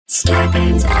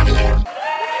Starburns Audio.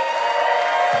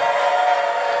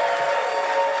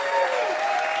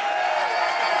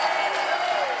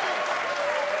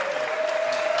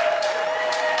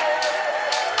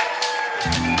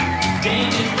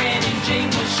 Dane and Ren and Jane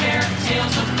will share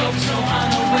tales of folks so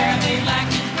unaware they lack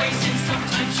in grace and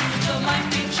sometimes choose the life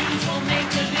they choose will make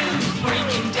the news.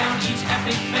 Breaking down each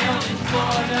epic fail in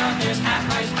Florida, there's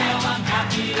half-price bail. I'm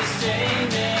happy to say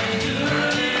they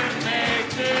couldn't make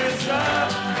this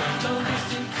up. So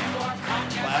listen to our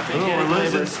podcast. Ooh, we're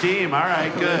losing steam. All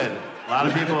right, good. A lot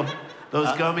of people, those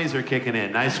gummies are kicking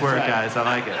in. Nice work, guys. I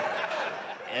like it.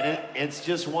 And it's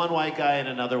just one white guy and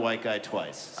another white guy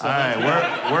twice. So all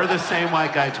right, we're the same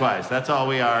white guy twice. That's all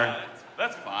we are.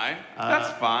 That's fine. That's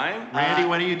fine. Randy,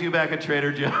 when are you due back at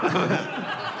Trader Joe's?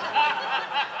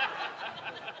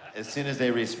 As soon as they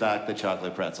restock the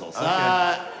chocolate pretzels.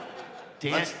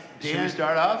 Okay. Should we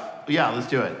start off? Yeah, let's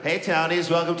do it. Hey, Townies,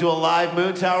 welcome to a live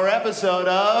Moon Tower episode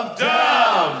of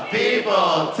Dumb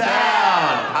People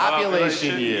Town.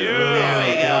 Population U. There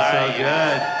we go.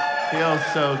 Feels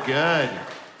so good.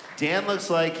 Dan looks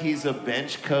like he's a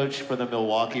bench coach for the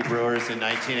Milwaukee Brewers in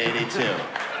 1982.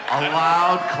 A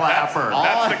loud clapper.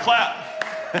 That's the clap.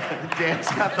 Dan's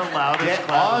got the loudest All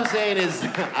clap. I'm saying is,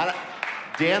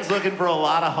 Dan's looking for a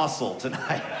lot of hustle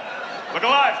tonight. Look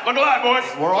alive, boys.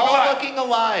 We're all looking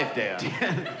alive, Dan.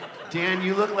 Dan,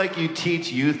 you look like you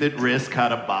teach youth at risk how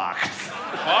to box.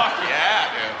 Fuck yeah,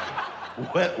 dude.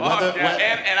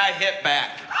 And I hit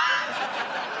back.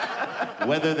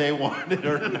 Whether they want it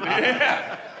or not.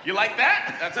 Yeah. You like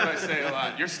that? That's what I say a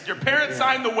lot. Your parents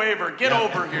signed the waiver. Get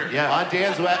over here. Yeah. On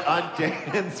Dan's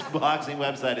boxing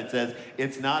website, it says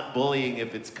it's not bullying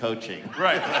if it's coaching.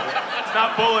 Right. It's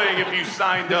not bullying if you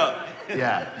signed up.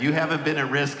 Yeah, you haven't been at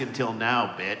risk until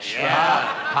now, bitch.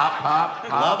 Yeah. Pop.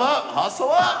 Love up, hustle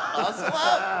up.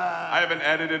 I have an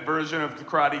edited version of the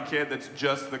Karate Kid that's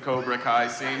just the Cobra Kai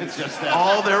scene. It's just that.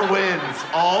 All their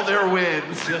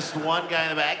wins. Just one guy in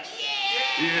the back.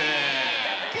 Yeah.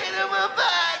 Get him a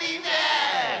body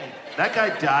bag. That guy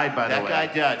died, by the way.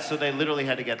 That guy died, so they literally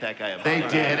had to get that guy a body They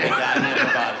bag. did. They got him a body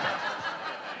bag.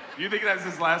 You think that's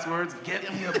his last words? Get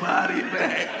me a body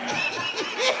bag.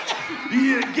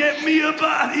 Yeah, get me a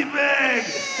body bag.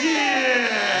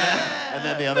 Yeah. And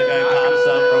then the other guy pops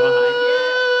up from behind.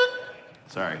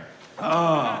 Sorry.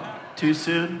 Oh. Too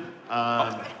soon?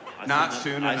 Not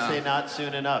soon enough. I say not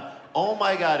soon enough. Oh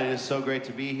my God, it is so great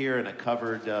to be here in a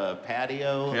covered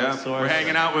patio Yeah, of sorts. we're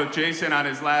hanging out with Jason on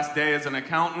his last day as an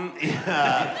accountant.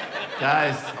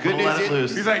 Guys, Good news let it is-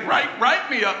 loose. He's like, write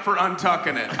me up for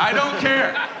untucking it. I don't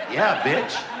care. Yeah,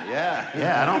 bitch.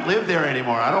 Yeah. I don't live there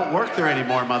anymore. I don't work there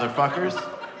anymore, motherfuckers.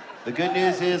 The good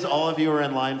news is all of you are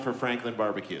in line for Franklin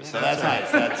Barbecue, so that's nice.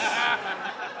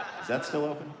 Is that still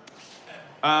open?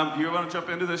 You want to jump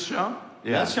into this show?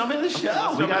 Yeah. Let's jump into the show. We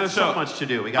jump into got the so show. much to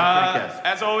do. We got great guests.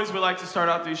 As always, we like to start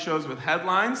out these shows with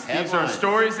headlines. These are Headlines.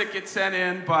 stories that get sent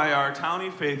in by our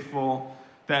townie faithful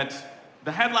that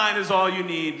the headline is all you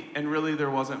need, and really there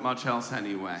wasn't much else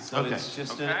anyway. So Okay. it's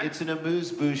just Okay. it's an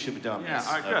amuse-bouche of dummies. Yeah,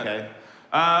 all right, good. Okay.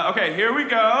 Okay, here we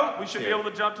go. We should be Here. able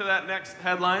to jump to that next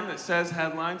headline that says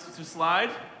headlines. It's a slide.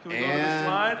 Can we go to the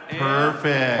slide? And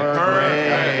Perfect.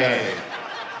 Perfect. Great.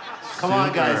 Come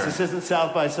on, guys. Super. This isn't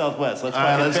South by Southwest. Let's All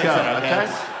right, fucking let's fix go. it, Okay.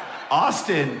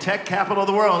 Austin, tech capital of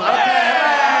the world.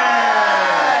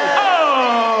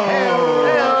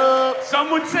 Oh!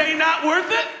 Some would say not worth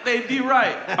it. They'd be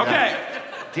right. Okay.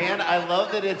 Dan, I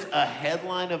love that it's a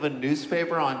headline of a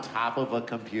newspaper on top of a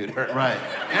computer. Right.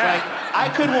 It's like, I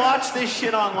could watch this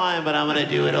shit online, but I'm going to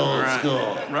do it old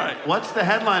school. Right. What's the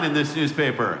headline in this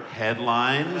newspaper?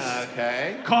 Headlines.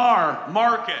 Okay. Car,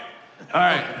 market. All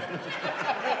right.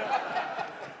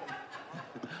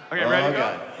 Okay, ready to go?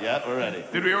 God. Yep, we're ready.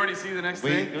 Did we already see the next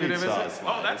thing? we Did I miss saw it? a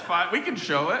slide. Oh, that's fine. We can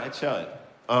show it. Let's show it.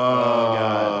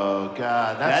 Oh,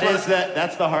 God.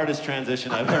 That's the hardest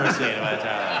transition I've ever seen in my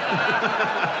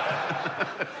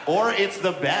time. Or it's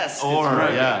the best. Or, It's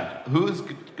right. yeah. Who's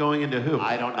going into who?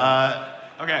 I don't know.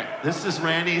 Okay. This is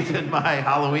Randy in my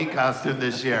Halloween costume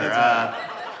this year.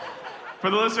 For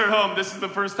the listener at home, this is the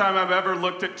first time I've ever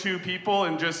looked at two people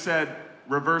and just said,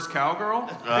 reverse cowgirl?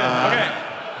 Okay.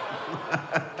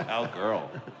 Cowgirl.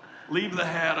 Leave the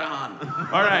hat on.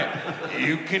 All right.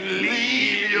 You can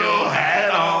leave your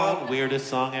hat on. Weirdest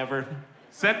song ever.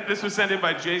 This was sent in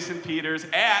by Jason Peters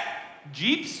at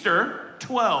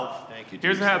Jeepster12. Thank you,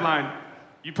 Here's the Jeepster. headline.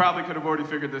 You probably could have already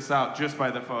figured this out just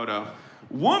by the photo.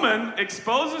 Woman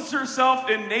exposes herself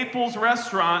in Naples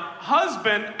restaurant.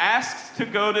 Husband asks to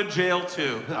go to jail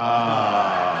too.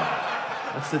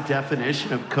 That's the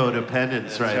definition of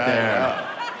codependence right there. Yeah.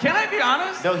 Can I be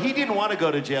honest? No, he didn't want to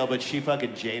go to jail, but she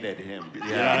fucking jaded him. You know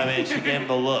what I mean? She gave him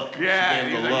the look. Yeah, she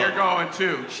gave him the like, look. you're going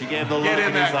too. She gave him the look, Get in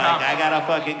and that he's like, cop. I gotta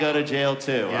fucking go to jail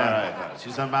too. Yeah. All right.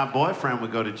 She's like, my boyfriend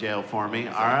would go to jail for me.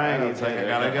 All right. He's like, I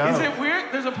gotta go. Is it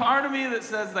weird? There's a part of me that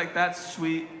says like that's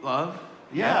sweet love.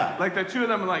 Yeah. Like the two of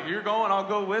them are like, you're going, I'll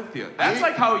go with you. That's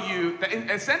like how you,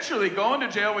 essentially going to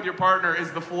jail with your partner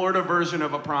is the Florida version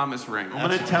of a promise ring. I'm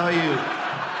gonna tell you,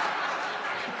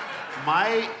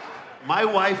 my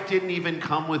wife didn't even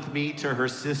come with me to her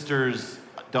sister's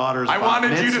daughter's I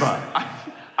wanted you mitzvah.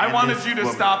 I wanted you to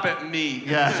stop at me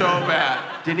so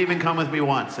bad. Didn't even come with me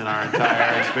once in our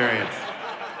entire experience.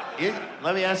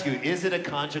 Let me ask you, is it a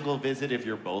conjugal visit if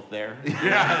you're both there?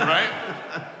 Yeah, right?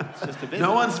 It's just a visit.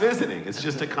 No one's visiting. It's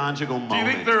just a conjugal moment. Do you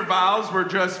think their vows were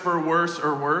just for worse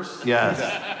or worse? Yes.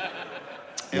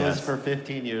 It was for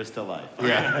 15 years to life.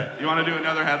 Yeah. You want to do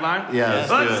another headline? Yeah, let's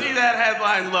do Let's it. see that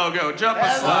headline logo. Jump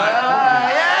a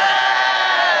slide.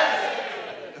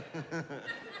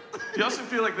 Do you also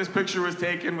feel like this picture was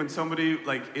taken when somebody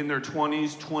like in their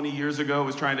 20s, 20 years ago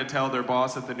was trying to tell their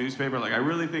boss at the newspaper, like, I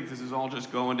really think this is all just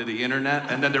going to the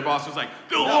internet, and then their boss was like,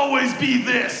 there'll always be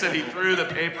this, and he threw the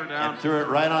paper down. And threw it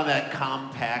right on that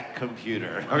compact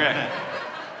computer. Okay.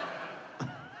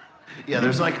 Yeah,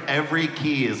 there's like every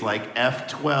key is like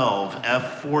F12,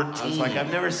 F14. I was like,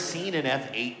 I've never seen an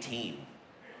F18.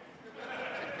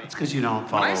 It's because you don't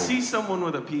follow. When I see someone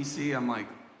with a PC, I'm like,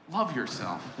 love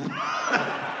yourself.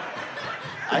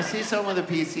 I see someone with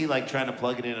a PC like trying to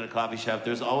plug it in a coffee shop.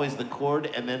 There's always the cord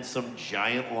and then some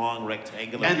giant long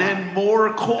rectangular. And then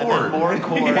more cord. And then more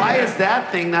cord. Why is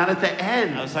that thing not at the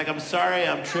end? I was like, I'm sorry,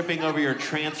 I'm tripping over your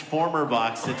transformer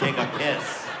box to take a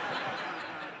piss.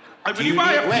 When you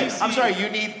buy a Wait, PC, I'm sorry, you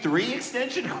need 3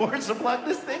 extension cords to plug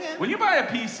this thing in? when you buy a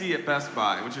PC at Best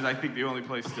Buy, which is I think the only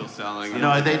place still selling it,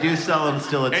 No, they do sell them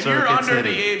still at and Circuit you're under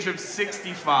City. the age of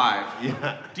 65,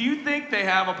 Yeah. do you think they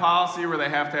have a policy where they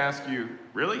have to ask you,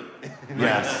 really?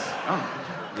 Yes.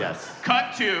 Oh. Yes.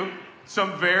 Cut to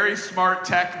some very smart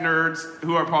tech nerds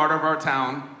who are part of our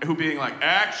town who being like,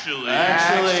 actually,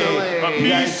 a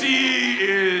PC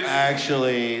is...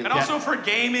 Actually. And also for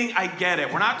gaming, I get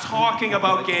it. We're not talking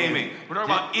about gaming. We're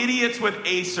talking about idiots with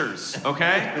Acers,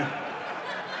 okay?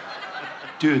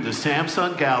 Dude, the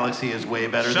Samsung Galaxy is way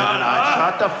better Shut than an up.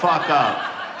 Shut the fuck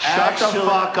up. Shut the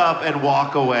fuck up and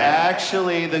walk away.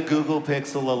 Actually, the Google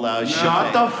Pixel allows you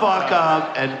Shut the fuck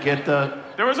up and get the...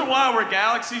 There was a while where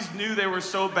Galaxies knew they were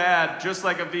so bad, just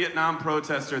like a Vietnam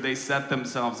protester, they set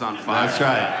themselves on fire. That's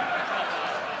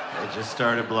right. It just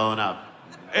started blowing up.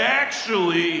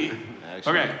 Actually.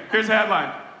 Okay, here's the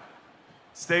headline.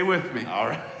 Stay with me. All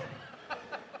right.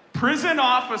 Prison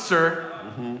officer.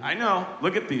 I know.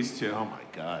 Look at these two. Oh my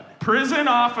God. Prison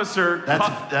officer.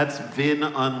 That's Vin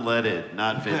unleaded,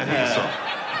 not Vin Diesel.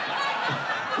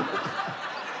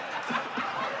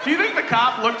 Do you think the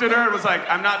cop looked at her and was like,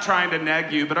 I'm not trying to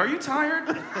neg you, but are you tired?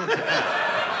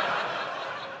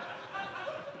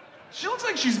 She looks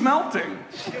like she's melting.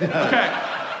 Okay.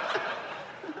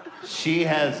 She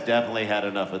has definitely had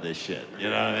enough of this shit. You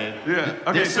know what I mean? Yeah.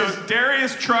 Okay, This so is-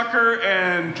 Darius Trucker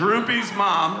and Droopy's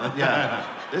mom. Yeah.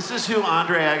 This is who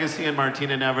Andre Agassi and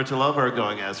Martina Navratilova are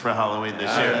going as for Halloween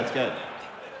this year. That's good.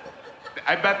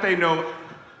 I bet they know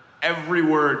every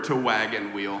word to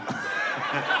wagon wheel.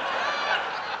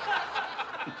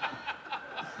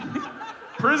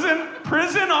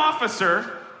 Prison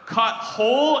officer cut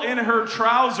hole in her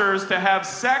trousers to have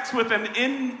sex with an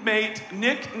inmate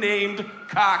nicknamed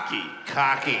Cocky.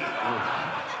 Cocky.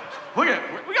 Look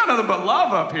at, we got nothing but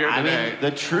love up here I today. mean, the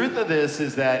truth of this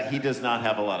is that he does not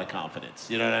have a lot of confidence.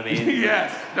 You know what I mean?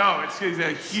 Yes. No, he's a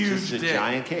huge Just a dick.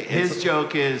 giant cake. His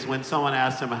joke is when someone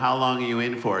asks him, how long are you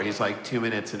in for? He's like, 2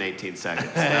 minutes and 18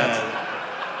 seconds.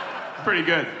 Pretty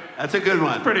good. That's a good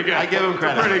one. Pretty good. I give him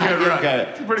credit. Pretty good run. credit.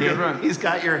 It's a pretty good run. He's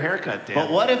got your haircut, Dan. But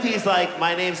what if he's like,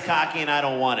 my name's Cocky and I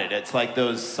don't want it? It's like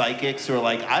those psychics who are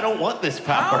like, I don't want this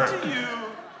power.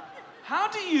 How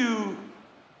do you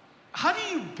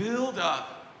build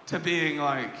up to being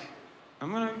like,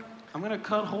 I'm gonna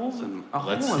cut holes in a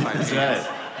hole in my pants?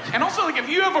 Right. And also, like, if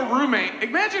you have a roommate,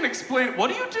 imagine explain, what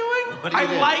are you doing? What are you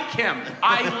doing? like him.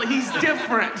 He's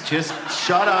different. Just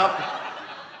shut up,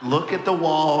 look at the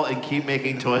wall, and keep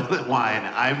making toilet wine.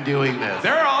 I'm doing this.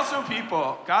 There are also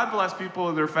people, God bless people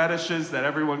with their fetishes that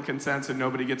everyone consents and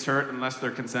nobody gets hurt unless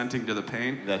they're consenting to the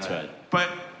pain. That's right. But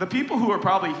the people who are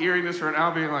probably hearing this right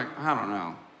now being like, I don't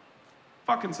know.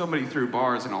 Fucking somebody threw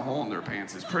bars in a hole in their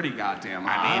pants is pretty goddamn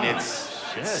I mean, odd.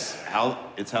 it's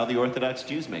how the Orthodox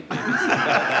Jews make babies.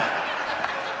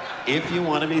 If you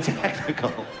want to be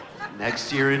technical.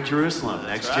 Next year in Jerusalem.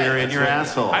 Next year in your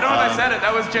asshole. I don't know if I said it.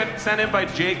 That was sent in by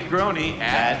Jake Groney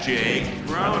at Jake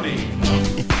Groney.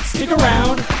 Stick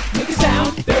around, make a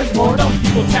sound. There's more Dumb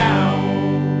People Town.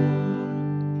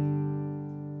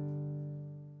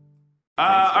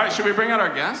 All right, should we bring out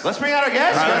our guest? Let's bring out our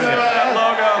guest. Let's get that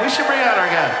logo. We should bring out our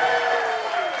guest.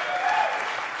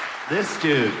 This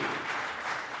dude.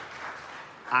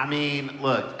 I mean,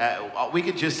 look, we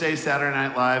could just say Saturday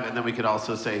Night Live, and then we could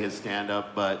also say his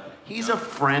stand-up, but he's a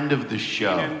friend of the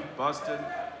show. Keenan, Busted.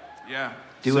 Yeah.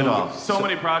 Do it all. So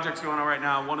many projects going on right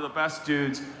now. One of the best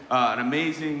dudes, an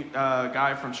amazing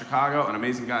guy from Chicago, an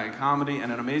amazing guy in comedy,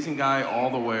 and an amazing guy all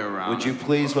the way around. Would you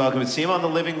please welcome, see him on The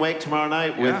Living Wake tomorrow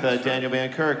night with sure. Daniel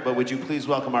Van Kirk, but would you please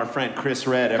welcome our friend Chris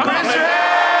Red. Come on, Chris!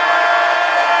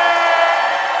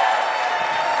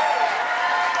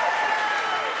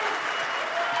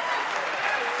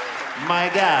 My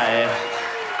guy.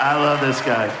 I love this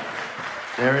guy.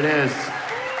 There it is.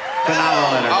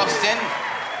 Phenomenal energy. Austin,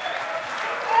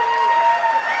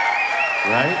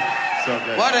 Right? So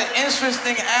good. what an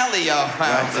interesting alley y'all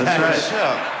found. That's Sure.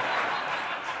 right.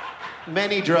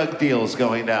 Many drug deals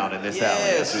going down in this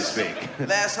alley as we speak.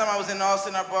 Last time I was in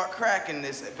Austin, I bought crack in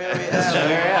this very Sure, alley.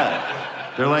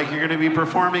 yeah. They're like, you're going to be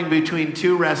performing between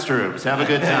two restrooms. Have a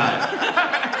good time.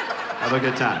 Have a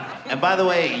good time. And by the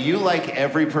way, you, like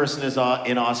every person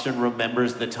in Austin,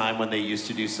 remembers the time when they used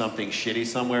to do something shitty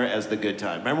somewhere as the good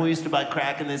time. Remember we used to buy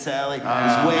crack in this alley? It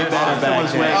was way better Austin back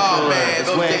was then. way Oh cooler. man, It's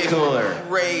those way days cooler. were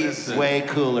crazy. Way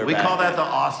cooler. We back call that then.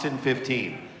 the Austin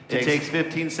 15. It takes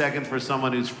 15 seconds for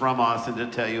someone who's from Austin to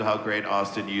tell you how great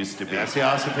Austin used to be. That's the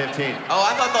Austin 15. Oh,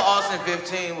 I thought the Austin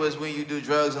 15 was when you do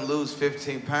drugs and lose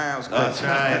 15 pounds. That's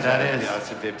right, that is. The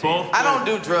Austin 15. Both. I don't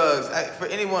do drugs. For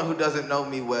anyone who doesn't know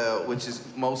me well, which is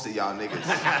most of y'all niggas.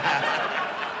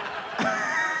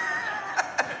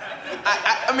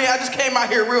 I mean, I just came out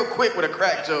here real quick with a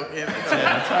crack joke. You know?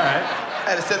 That's all right. I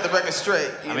had to set the record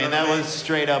straight. I mean, that was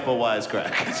straight up a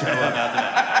wisecrack. So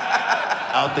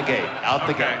out the gate. Out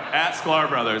the Okay, gate. at Sklar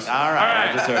Brothers. All right,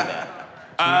 I deserve that.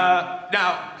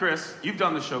 Now, Chris, you've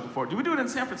done the show before. Did we do it in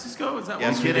San Francisco? Is that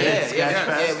Yes, one? we did. Yeah,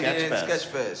 Sketchfest. we did it in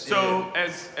Sketchfest. Sketchfest. So,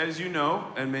 as you know,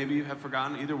 and maybe you have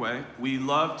forgotten either way, we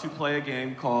love to play a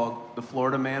game called the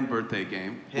Florida Man Birthday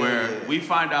Game, Hell where yeah. we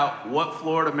find out what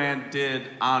Florida Man did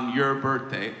on your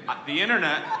birthday. The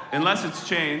internet, unless it's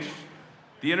changed,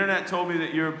 the internet told me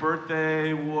that your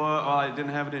birthday was, well, I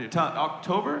didn't have it in it.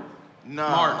 October? No,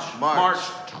 March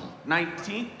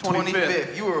 19th,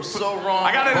 25th. You were so wrong.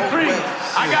 I got it in both three. ways.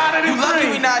 I got it in You lucky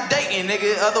three. we not dating,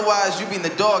 nigga. Otherwise, you be in the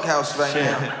doghouse right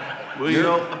now.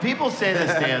 So, people say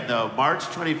this, Dan, though. March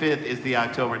 25th is the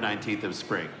October 19th of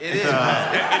spring. It is. You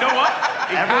know what?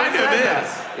 It Everyone kind of says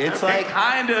is. It's It like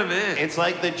kind of is. It's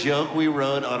like the joke we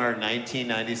wrote on our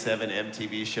 1997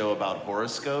 MTV show about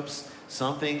horoscopes.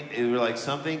 Something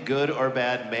good or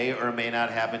bad may or may not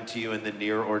happen to you in the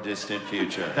near or distant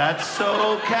future. That's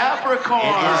so Capricorn.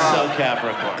 It is so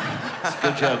Capricorn. It's a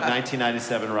good joke.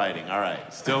 1997 writing. All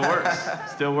right. Still works.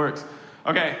 Still works.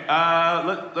 Okay,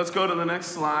 let's go to the next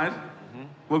slide.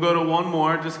 We'll go to one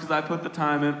more just because I put the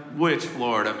time in. Which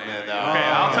Florida man? no. Okay,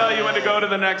 I'll tell you when to go to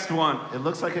the next one. It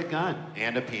looks like a gun.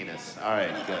 And a penis. All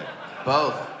right. Good.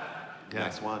 Both.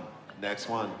 Next one. Next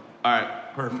one. All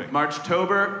right. Perfect.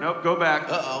 March-tober. Nope, go back.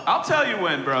 Uh-oh. I'll tell you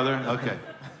when, brother. Okay.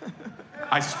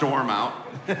 I storm out.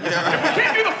 We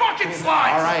can't do the fucking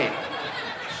slides. All right.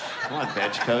 Come on,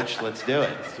 bench coach. Let's do it.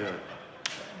 Let's do it.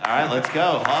 All right, let's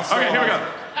go. Hustle. Okay, here we go.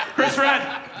 Chris Red,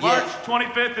 March Yeah.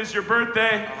 25th is your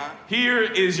birthday. Here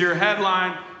is your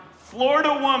headline.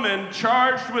 Florida woman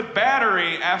charged with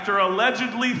battery after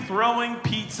allegedly throwing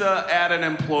pizza at an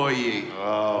employee.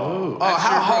 Oh,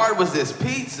 how hard was this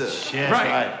pizza? Shit.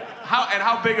 Right.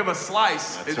 How big of a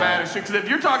slice is right. battery? Because if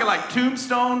you're talking like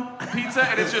Tombstone pizza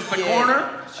and it's just the Yeah. corner,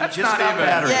 that's just not got even.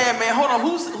 battery. Yeah, man, hold on.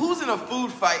 Who's in a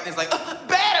food fight and it's like,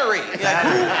 battery? You're like,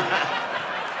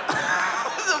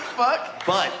 what the fuck?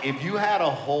 But if you had a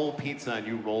whole pizza and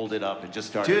you rolled it up and just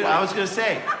started Dude, like, I was going to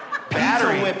say,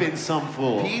 battery battery. whipping some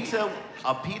fool.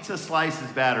 A pizza slice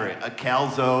is battery. A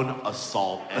calzone,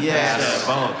 assault. And Yes. that's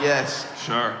both. Yes.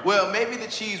 Sure. Well, maybe the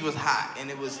cheese was hot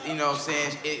and it was, you know what I'm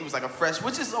saying, it was like a fresh,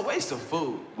 which is a waste of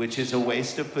food. Which is a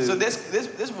waste of food. So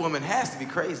this woman has to be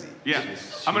crazy. Yeah.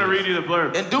 I'm going to read you the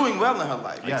blurb. And doing well in her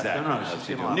life. Yeah, Exactly. no, she's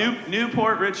getting a lot.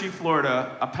 Newport Richey,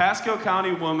 Florida, a Pasco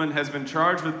County woman has been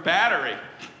charged with battery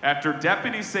after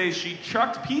deputies say she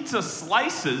chucked pizza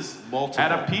slices Multiple.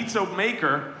 at a pizza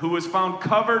maker who was found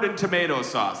covered in tomato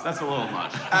sauce. That's a little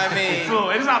much. I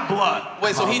mean, It's not blood.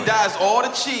 wait, so he dyes all the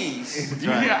cheese,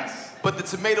 Yes. but the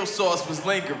tomato sauce was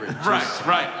lingering. Right.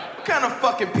 What kind of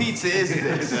fucking pizza is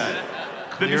this?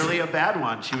 Clearly a bad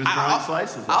one. She was throwing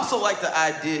slices. I also like the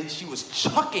idea she was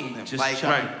chucking them. Just like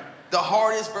chucking. the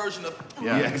hardest version of.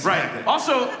 Yeah, exactly. Right.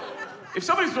 Also, if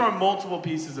somebody's throwing multiple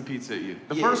pieces of pizza at you,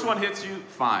 the first one hits you,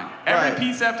 fine. Every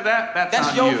piece after that, that's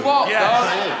on your you. fault, Yes. dog.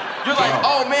 You're like,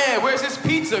 oh man, where's this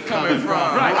pizza coming from?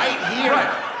 Right Here.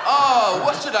 Right. Oh,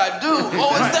 what should I do?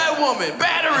 Oh, it's that woman.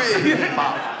 Battery.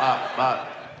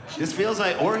 This feels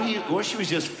like, or she was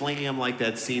just flinging him like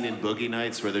that scene in Boogie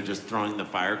Nights where they're just throwing the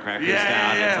firecrackers down.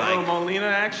 Yeah. It's A like, little Molina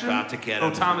action. about to get little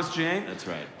him. Thomas Jane. That's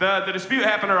right. The dispute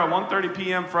happened around 1:30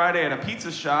 p.m. Friday at a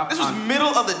pizza shop. This was middle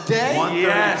of the day?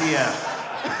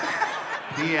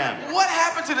 1:30 p.m. What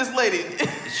happened to this lady?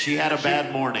 She had a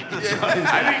bad morning.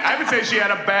 I would say she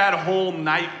had a bad whole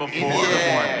night before the morning.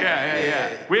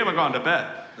 Yeah. We haven't gone to bed.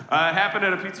 It happened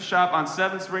at a pizza shop on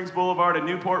 7 Springs Boulevard in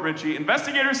Newport Richey.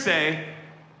 Investigators say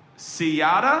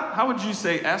Syeda? How would you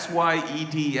say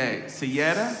Syeda?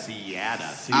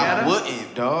 Syeda? I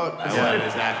wouldn't, dog. Exactly.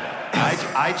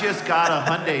 I just got a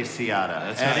Hyundai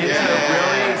Siata, and it's a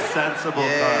really sensible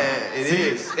car. It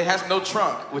is. It has no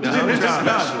trunk, which is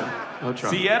No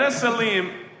trouble. Syeda Salim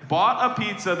bought a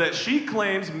pizza that she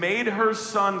claims made her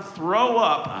son throw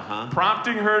up,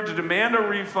 prompting her to demand a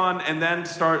refund and then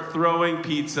start throwing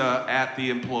pizza at the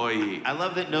employee. I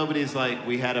love that nobody's like,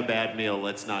 we had a bad meal,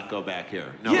 let's not go back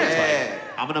here. No, Yeah. it's like,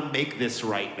 I'm gonna make this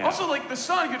right now. Also, like, the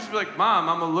son could just be like, Mom,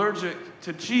 I'm allergic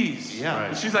to cheese. Yeah. Right.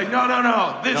 And she's like,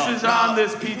 no, this is on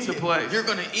this pizza place. You're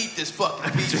gonna eat this fucking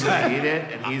pizza. Eat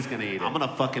it, and he's gonna eat it. I'm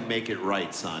gonna fucking make it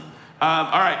right, son.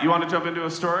 All right, you want to jump into a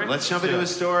story? Let's jump into a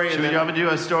story. Should we jump into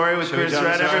a story with Chris jump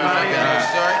Red, into a story? everybody?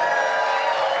 Sorry.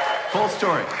 Full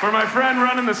story. For my friend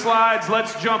running the slides,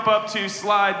 let's jump up to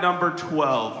slide number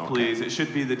 12, please. It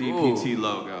should be the DPT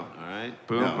logo. All right.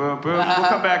 Boom, boom, boom. We'll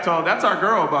come back to all. That's our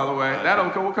girl, by the way.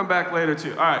 We'll come back later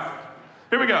too. All right,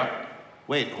 here we go.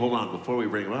 Wait, hold on. Before we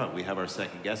bring him up, we have our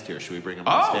second guest here. Should we bring him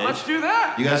on stage? Let's do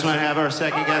that. You guys want to have our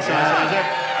second guest on stage?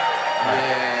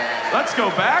 Let's go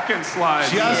back and slide.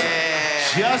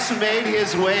 Just made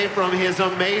his way from his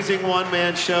amazing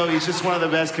one-man show. He's just one of the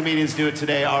best comedians to do it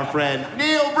today. Our friend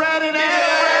Neal Brennan. Give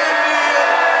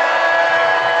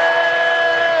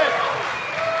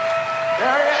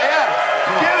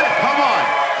it. Come on.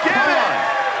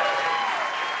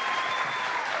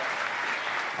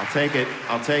 I'll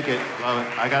take it. Love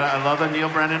it. I love a Neal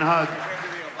Brennan hug.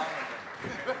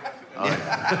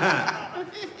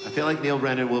 I feel like Neal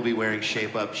Brennan will be wearing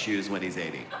shape-up shoes when he's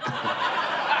 80.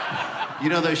 You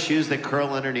know those shoes that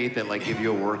curl underneath that like give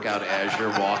you a workout as you're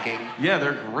walking? Yeah,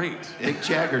 they're great. Mick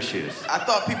Jagger shoes. I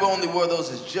thought people only wore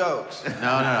those as jokes.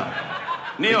 No.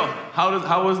 Neil,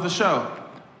 how was the show?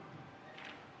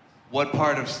 What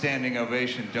part of standing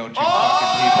ovation don't you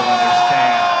fucking people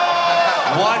understand?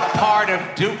 What part of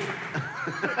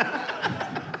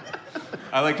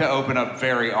I like to open up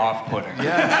very off-putting.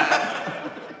 Yeah.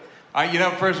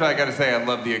 First of all, I got to say I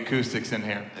love the acoustics in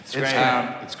here. It's great.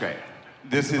 It's great.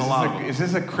 Is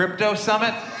this a crypto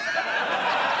summit?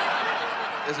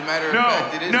 As a matter of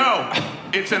fact, it is. No,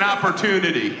 it's an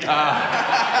opportunity.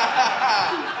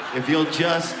 If you'll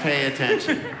just pay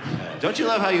attention. Don't you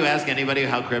love how you ask anybody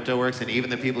how crypto works, and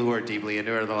even the people who are deeply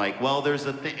into it are like, well, there's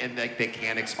a thing, and like, they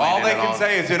can't explain All it they at can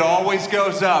say is it always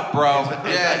goes up, bro.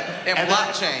 Yeah, and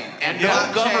blockchain. And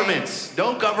blockchain.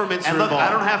 no governments And are look, involved.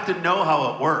 I don't have to know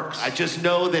how it works. I just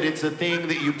know that it's a thing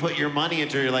that you put your money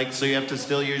into. You're like, so you have to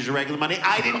still use your regular money.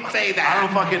 I didn't say that. I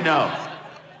don't fucking know.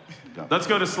 Let's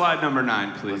go to slide number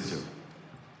 9, please.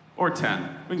 Or 10.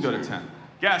 We can go to 10.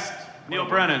 Guest, Neal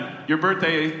Brennan. Your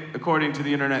birthday, according to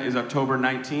the internet, is October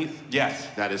 19th. Yes.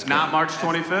 That is Not correct.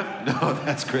 March 25th? No,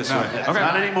 that's Chris. No. Right. Okay.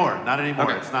 Not anymore.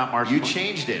 Okay. It's not March. You 20th.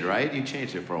 changed it, right? You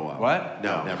changed it for a while. What?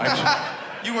 No, never.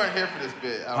 You weren't here for this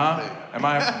bit, I don't think. Am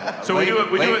I So we do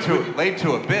it- late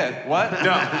to a bit? What?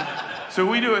 No. So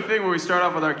we do a thing where we start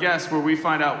off with our guests where we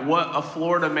find out what a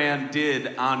Florida man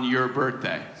did on your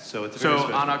birthday. So it's very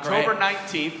special. on October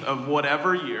 19th of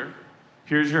whatever year,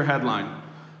 here's your headline.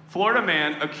 Florida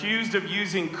man accused of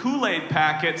using Kool-Aid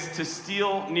packets to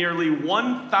steal nearly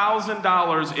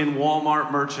 $1,000 in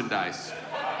Walmart merchandise.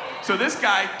 So this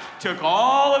guy took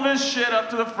all of his shit up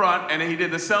to the front and he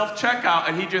did the self-checkout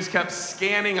and he just kept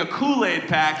scanning a Kool-Aid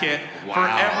packet for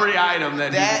every item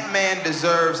that That man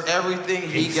deserves everything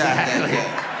he got that day.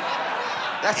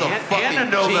 That's a fucking and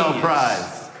a Nobel genius.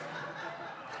 Prize.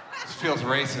 This feels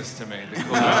racist to me. Here,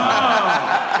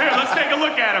 let's take a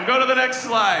look at him. Go to the next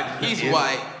slide. He's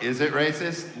white. Is it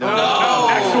racist? No,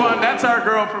 next one. That's our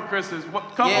girl from Chris's.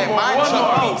 Couple Yeah, more. mine One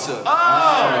chuck more. pizza.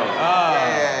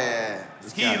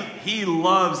 He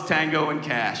loves Tango and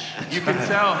Cash. You can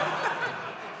tell.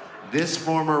 This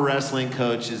former wrestling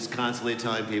coach is constantly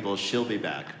telling people she'll be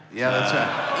back. Yeah, that's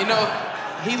right. You know,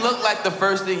 he looked like the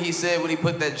first thing he said when he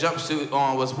put that jumpsuit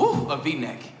on was, woo, a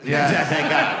V-neck. Yeah. Thank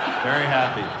God. Very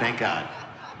happy. Thank God.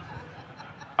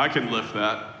 I can lift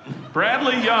that.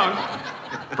 Bradley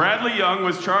Young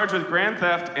was charged with grand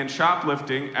theft and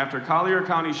shoplifting after Collier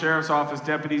County Sheriff's Office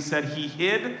deputies said he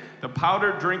hid the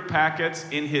powdered drink packets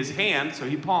in his hand, so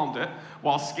he palmed it,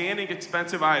 while scanning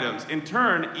expensive items. In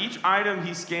turn, each item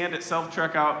he scanned at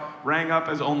self-checkout rang up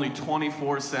as only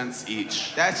 24 cents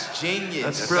each. That's genius.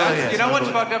 That's brilliant. You know what's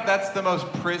fucked up? That's the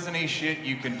most prison-y shit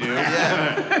you can do.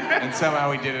 And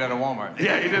somehow he did it at a Walmart.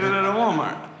 Yeah, he did it at a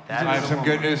Walmart. I have some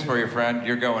good news for you, friend.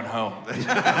 You're going home.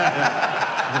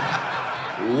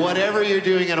 Whatever you're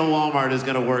doing at a Walmart is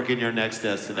going to work in your next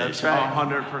destination. That's right.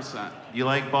 100%. You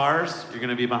like bars? You're going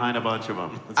to be behind a bunch of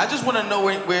them. I just want to know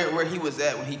where he was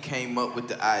at when he came up with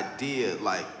the idea.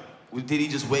 Like, did he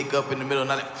just wake up in the middle of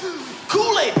the night, like,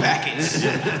 Kool-Aid packets?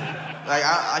 Like,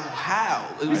 how?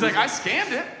 He's like, I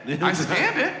scanned it. I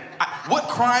scanned it. What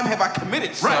crime have I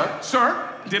committed, sir? Right, sir.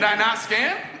 Did I not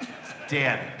scan?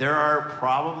 Dan, there are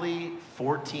probably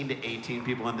 14 to 18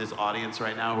 people in this audience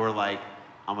right now who are like,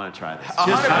 I'm gonna try this.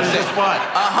 100%. Just one.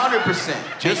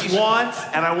 100%. Just once,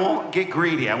 and I won't get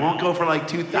greedy. I won't go for like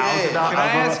 $2,000. Can I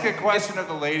ask a question of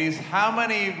the ladies? How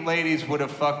many ladies would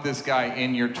have fucked this guy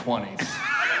in your 20s?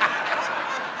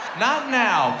 Not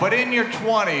now, but in your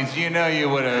 20s, you know you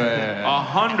would have.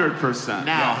 100%.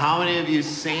 Now, how many of you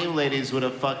same ladies would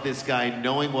have fucked this guy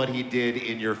knowing what he did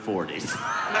in your 40s?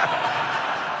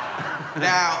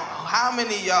 Now, how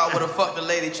many of y'all would have fucked a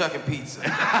lady chucking pizza?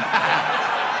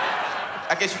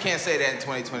 I guess you can't say that in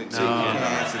 2022. You can't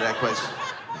answer that question.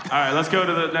 All right, let's go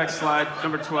to the next slide,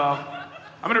 number 12.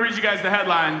 I'm going to read you guys the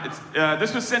headline.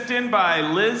 This was sent in by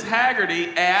Liz Haggerty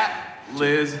at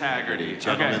Liz Haggerty.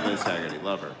 Gentleman Liz Haggerty,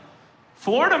 love her.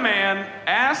 Florida man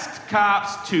asked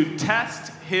cops to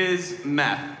test his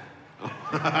meth.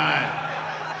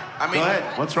 I mean, Go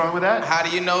ahead. What's wrong with that? how do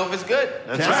you know if it's good?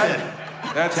 That's right.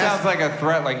 That sounds like a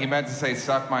threat, like he meant to say,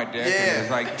 suck my dick. Yeah. And he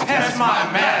was like, test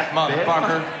my meth,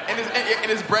 motherfucker. And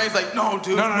his brain's like, no,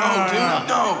 dude,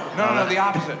 No, the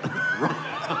opposite.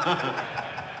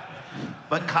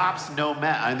 But cops know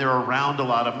meth, and they're around a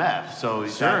lot of meth. So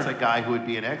that's a guy who would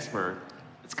be an expert.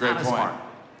 It's Great kinda point. smart.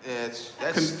 Yeah,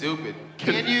 that's stupid.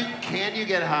 Can you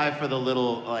get high for the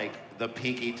little, like, the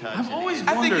pinky touch? I've always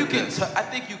I wondered think this. I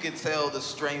think you can tell the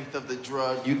strength of the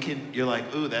drug. You're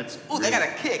like, ooh, that's Ooh, they got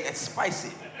a kick. It's spicy.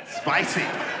 Spicy.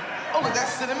 Oh, is that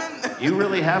cinnamon? You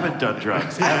really haven't done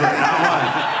drugs ever. Not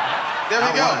once. There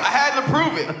we go. I had to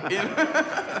prove it.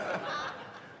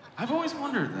 I've always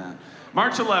wondered that.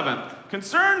 March 11th.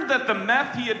 Concerned that the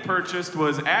meth he had purchased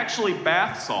was actually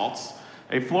bath salts,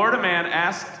 a Florida man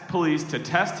asked police to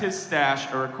test his stash,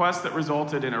 a request that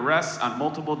resulted in arrests on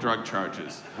multiple drug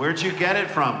charges. Where'd you get it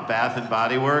from? Bath and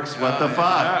Body Works? What the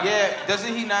fuck? Yeah,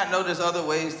 doesn't he not know there's other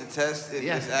ways to test if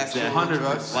it's actual 100%.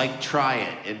 drugs? Like, try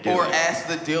it and do Or it. ask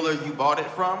the dealer you bought it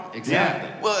from? Exactly.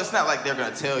 Well, it's not like they're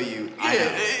gonna tell you,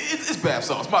 it's bath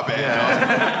salts, my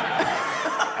bad,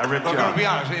 I ripped I'm you gonna off. be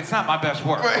honest, it's not my best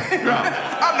work. dog.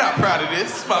 I'm not proud of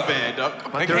this, it's my bad,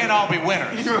 dog. They can't all be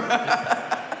winners.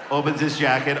 Opens his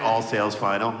jacket, all sales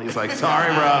final. He's like,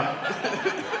 sorry, bro.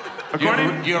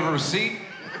 You have a receipt?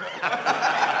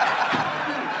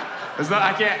 It's not,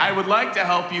 I can't. I would like to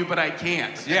help you, but I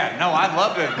can't. Yeah, no, I'd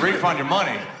love to refund your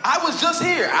money. I was just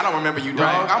here. I don't remember you,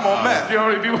 dog. I'm on meth. You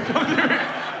know, if you come through.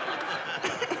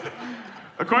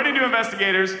 According to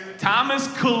investigators, Thomas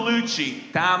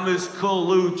Colucci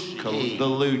The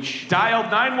Looch.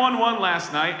 dialed 911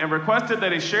 last night and requested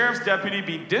that a sheriff's deputy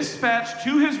be dispatched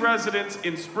to his residence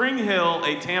in Spring Hill,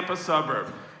 a Tampa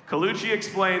suburb. Colucci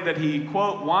explained that he,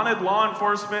 quote, wanted law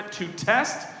enforcement to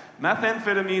test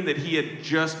methamphetamine that he had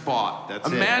just bought.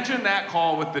 Imagine that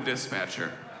call with the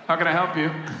dispatcher. How can I help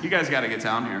you? You guys got to get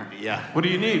down here. Yeah. What do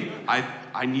you need?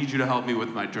 I need you to help me with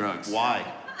my drugs. Why?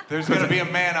 There's gonna be a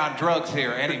man on drugs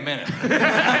here any minute. In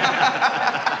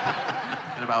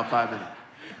about 5 minutes.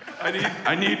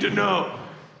 I need to know.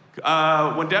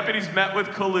 When deputies met with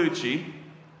Colucci,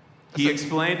 he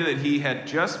explained that he had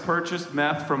just purchased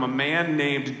meth from a man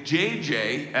named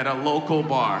JJ at a local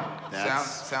bar.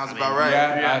 Sounds about right.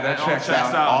 Yeah, that checks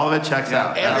out. All of it checks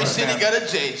out. Every city got a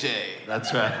JJ.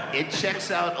 That's right. It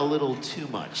checks out a little too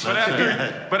much.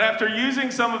 But after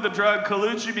using some of the drug,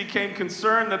 Colucci became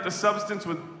concerned that the substance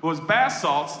was bath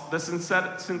salts, the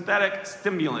synthetic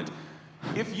stimulant.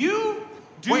 If you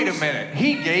do Wait a minute,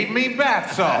 he gave me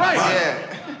bath salts. Right.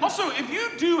 Yeah. Also, if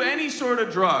you do any sort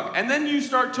of drug and then you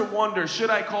start to wonder, should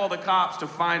I call the cops to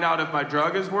find out if my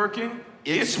drug is working?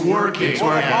 It's working.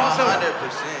 Well, Yeah. also,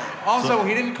 100%. also,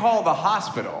 he didn't call the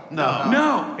hospital.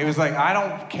 No. He was like, I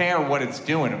don't care what it's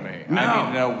doing to me. No. I need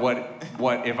to know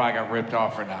what if I got ripped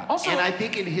off or not. Also, And I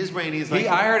think in his brain, he's like,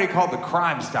 I already called the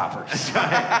Crime Stoppers.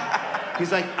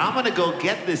 he's like, I'm gonna go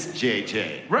get this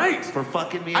JJ. right. For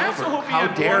fucking me I over. also hope he How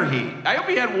had dare one, he? I hope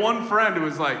he had one friend who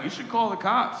was like, you should call the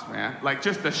cops, man. Like,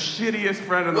 just the shittiest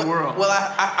friend in the world. Well,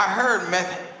 I heard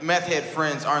meth head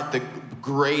friends aren't the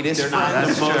greatest They're not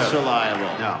friends. the most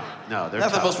reliable. No, they're Not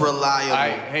the tough. most reliable.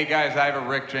 Hey guys, I have a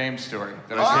Rick James story.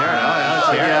 That Let's hear it.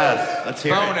 I Yes. Let's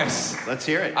hear Bonus. it. Let's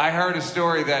hear it. I heard a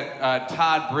story that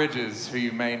Todd Bridges, who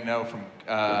you may know from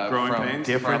Growing Pains?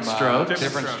 Different Strokes.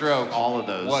 Different Strokes, All of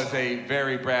those. was a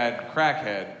very bad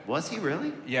crackhead. Was he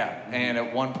really? Yeah, and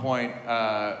at one point,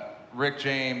 Rick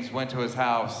James went to his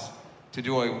house to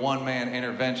do a one-man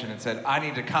intervention and said, I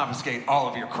need to confiscate all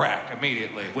of your crack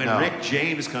immediately. When Rick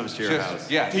James comes to your house.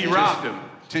 Yes. He robbed him.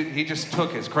 He just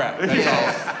took his crack. That's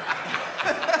all.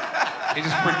 He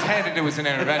just pretended it was an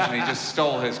intervention. He just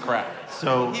stole his crack.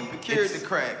 So He procured the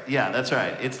crack. Yeah, that's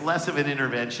right. It's less of an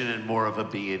intervention and more of a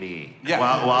B&E. Yeah.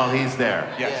 While he's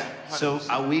there. Yes. Yeah. So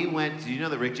we went. Do you know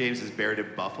that Rick James is buried in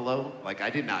Buffalo? Like I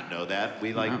did not know that.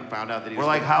 We found out that he was. We're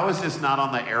like, how is this not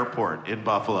on the airport in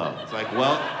Buffalo? It's like,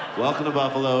 well, welcome to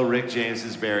Buffalo. Rick James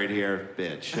is buried here,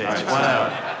 bitch. All right,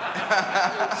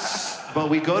 whatever. But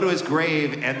we go to his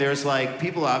grave, and there's like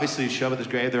people obviously show up at his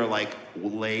grave. There are like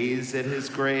lays at his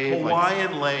grave,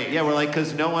 Hawaiian lays. Yeah, we're like,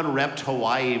 because no one repped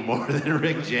Hawaii more than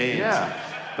Rick James. Yeah.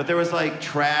 But there was like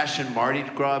trash and Mardi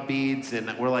Gras beads,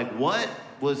 and we're like, what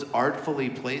was artfully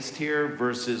placed here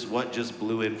versus what just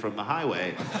blew in from the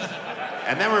highway?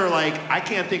 And then we were like, I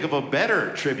can't think of a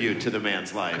better tribute to the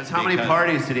man's life. Because how many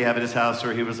parties did he have at his house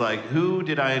where he was like, who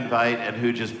did I invite and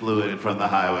who just blew in from the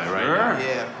highway right now?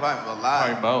 Yeah, probably a lot.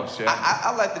 Probably most, yeah.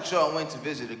 I like that y'all went to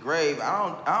visit a grave.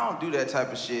 I don't do that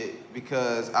type of shit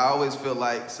because I always feel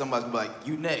like somebody's gonna be like,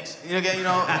 you next. You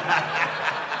know?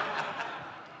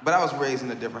 But I was raised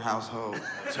in a different household.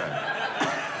 That's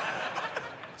right.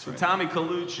 So Tommy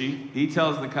Colucci, he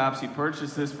tells the cops he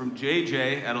purchased this from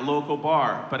JJ at a local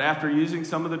bar, but after using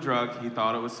some of the drug, he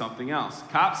thought it was something else.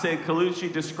 Cops say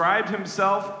Colucci described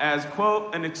himself as,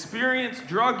 quote, an experienced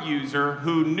drug user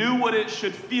who knew what it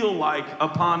should feel like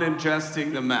upon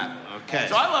ingesting the meth. Okay.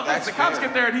 So I love this. That's The cops fair.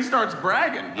 get there and he starts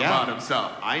bragging about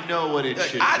himself. I know what it Like,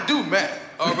 should I do meth,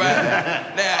 all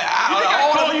right?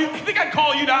 You think I'd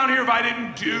call you down here if I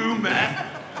didn't do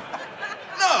meth?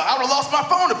 No, I would have lost my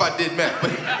phone if I did meth.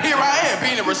 But here I am,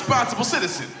 being a responsible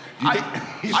citizen.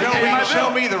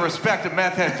 Show me the respect a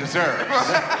meth head deserves.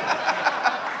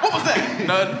 What was that?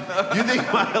 None. You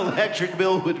think my electric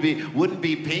bill wouldn't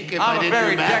be pink if I I'm a didn't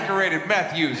very do meth? decorated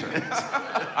meth user.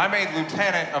 I made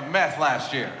lieutenant of meth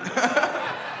last year.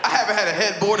 I haven't had a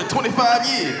headboard in 25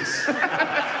 years.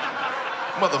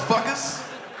 Motherfuckers.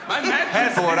 My meth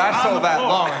Headboard, is I on sold the that floor.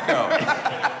 long ago.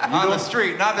 On the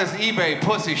street, not this eBay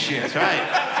pussy shit. That's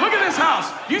right. Look at this house.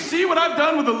 You see what I've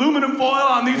done with aluminum foil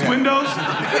on these windows?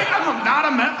 You think I'm not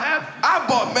a meth head? I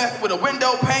bought meth with a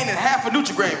window pane and half a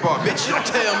Nutri-Grain bar. Bitch, you don't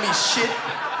tell me shit.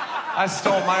 I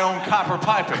stole my own copper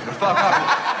piping. The fuck up.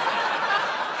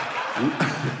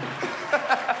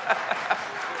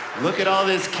 Look at all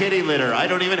this kitty litter. I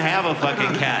don't even have a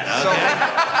fucking cat. Okay.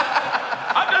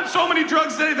 I've done so many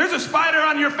drugs today. There's a spider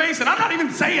on your face, and I'm not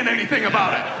even saying anything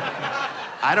about it.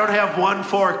 I don't have one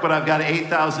fork, but I've got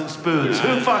 8,000 spoons.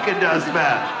 Who fucking does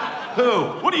that?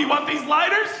 Who? What do you want, these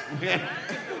lighters?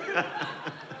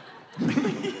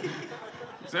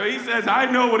 So he says,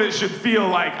 I know what it should feel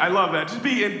like. I love that. Just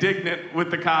be indignant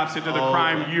with the cops into the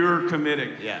crime you're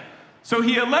committing. Yeah. So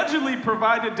he allegedly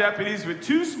provided deputies with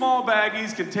 2 small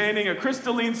baggies containing a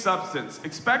crystalline substance,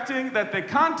 expecting that the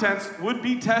contents would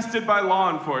be tested by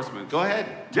law enforcement. Go ahead.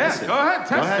 Yes, Test it. go ahead,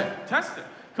 Go test ahead. it, test it.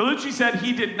 Colucci said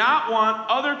he did not want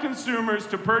other consumers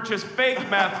to purchase fake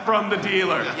meth from the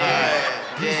dealer.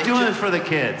 He's doing it for the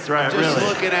kids, right? Just really.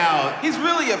 looking out. He's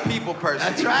really a people person.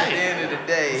 That's right. At the end of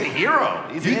the He's a day. hero.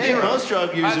 He's You a think hero. most drug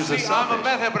users are I'm a selfish?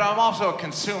 meth head, but I'm also a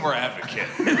consumer advocate.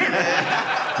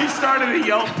 He started a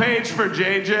Yelp page for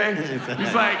JJ.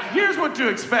 He's like, here's what to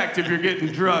expect if you're getting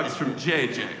drugs from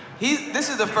JJ. This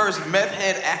is the first meth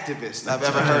head activist I've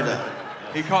ever heard of.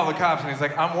 He called the cops and he's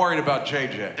like, I'm worried about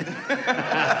JJ.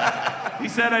 He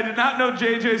said, I did not know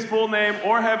JJ's full name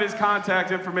or have his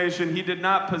contact information. He did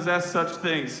not possess such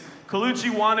things. Colucci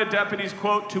wanted deputies,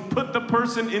 quote, to put the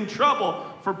person in trouble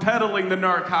for peddling the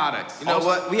narcotics. You know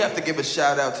what? We have to give a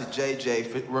shout out to JJ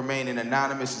for remaining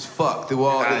anonymous as fuck through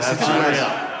all this That's situation.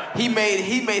 right. he made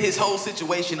his whole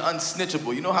situation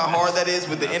unsnitchable. You know how hard that is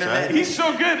with the internet? Right. He's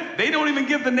so good, they don't even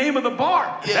give the name of the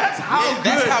bar. Yeah, that's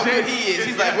how good he is.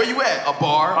 He's like, where you at? A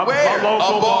bar? Where? A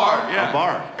local bar. Yeah. A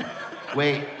bar.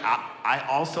 Wait, I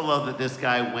also love that this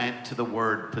guy went to the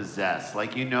word possess.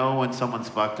 Like, you know when someone's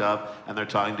fucked up and they're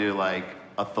talking to, like,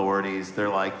 authorities, they're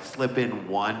like, slip in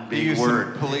one big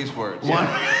word. Police words.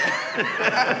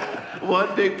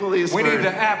 One big police word. We need to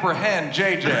apprehend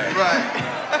JJ.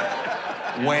 Right.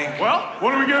 Wink. Well,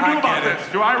 what are we going to do about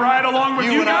this? Do I ride along with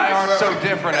you and guys? I are so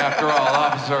different after all,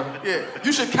 officer. Yeah,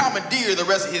 you should commandeer the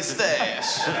rest of his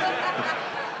stash.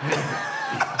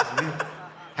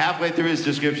 Halfway through his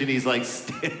description, he's like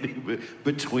standing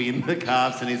between the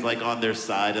cops and he's like on their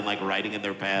side and like writing in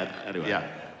their pad. Anyway. Yeah.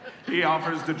 He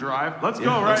offers to drive. Let's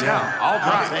go right now. I'll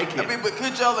drive. I mean, but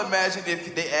could y'all imagine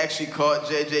if they actually caught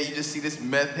JJ? You just see this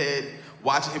meth head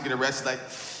watching him get arrested. Like,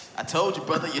 I told you,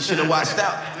 brother, you should have watched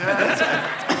out.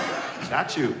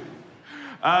 Got you.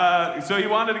 So he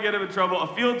wanted to get him in trouble.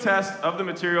 A field test of the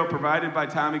material provided by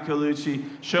Tommy Colucci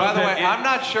showed By the that way, I'm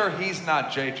not sure he's not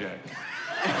JJ.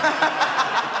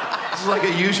 This is like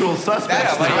a usual suspect.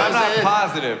 Yeah, like, I'm not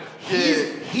positive.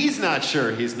 He's not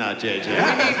sure he's not JJ. We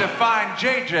need to find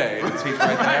JJ. He's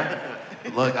right there.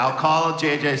 Look, I'll call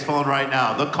JJ's phone right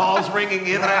now. The call's ringing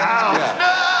in the house. Yeah.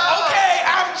 No! Okay,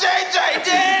 I'm JJ.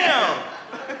 Damn.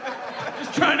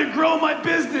 just trying to grow my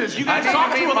business. You guys I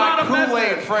talk need to to a meet lot my of meth Kool-Aid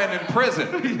heads. friend in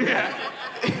prison. Yeah.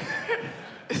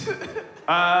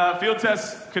 Field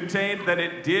tests contained that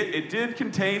it did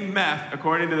contain meth,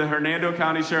 according to the Hernando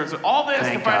County Sheriff. So all this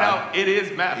to find out it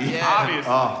is meth,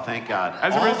 obviously. Oh, thank God.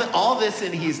 All this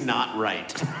and he's not right.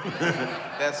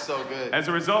 That's so good. As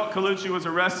a result, Colucci was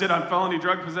arrested on felony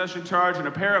drug possession charge and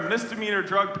a pair of misdemeanor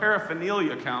drug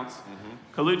paraphernalia counts.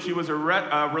 Colucci was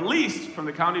released from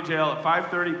the county jail at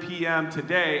 5:30 p.m.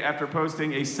 today after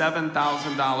posting a $7,000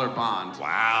 bond.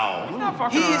 Wow. He's not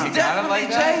fucking He is around. definitely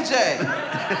JJ.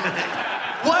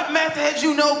 What meth head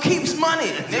you know keeps money?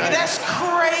 Nigga, that's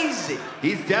crazy.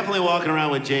 He's definitely walking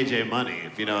around with JJ money,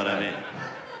 if you know what I mean.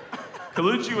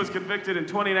 Colucci was convicted in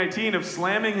 2019 of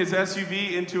slamming his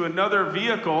SUV into another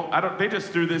vehicle. They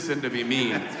just threw this in to be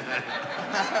mean.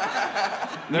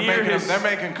 They're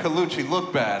making Colucci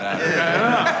look bad out of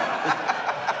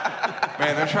it.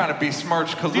 Man, they're trying to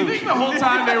besmirch Colucci. Do you think the whole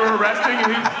time they were arresting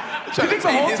him, do you think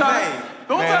the whole time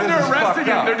they're arresting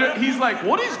him, he's like,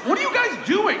 what are you guys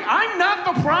doing? I'm not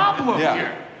the problem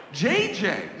here.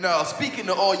 JJ. No, speaking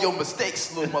of all your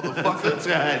mistakes, little motherfucker. That's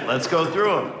right. Let's go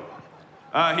through them.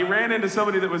 He ran into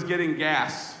somebody that was getting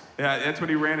gas. Yeah, that's what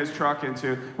he ran his truck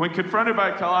into. When confronted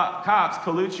by cops,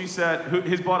 Colucci said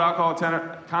his blood alcohol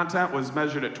content was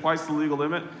measured at twice the legal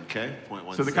limit. Okay,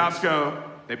 0.16. So the cops go,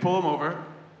 they pull him over.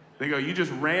 They go, you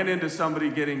just ran into somebody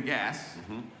getting gas.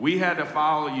 We had to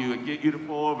follow you and get you to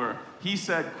pull over. He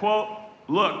said, quote,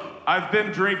 look, I've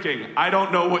been drinking. I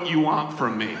don't know what you want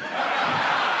from me.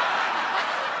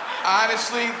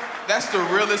 Honestly, that's the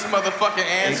realest motherfucking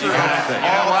answer Exactly. of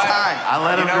all time. I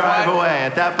let him drive away.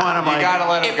 At that point, I'm like, You gotta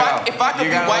let him go. If I could be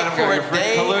white for a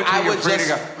day, I would just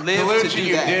live Colucci, to do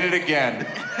you that. did it again.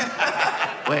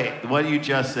 wait, what you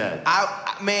just said?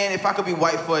 Man, if I could be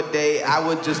white for a day, I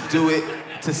would just do it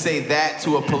to say that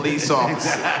to a police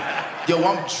officer. Yo,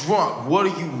 I'm drunk. What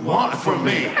do you want from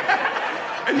me?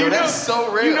 And Yo, that's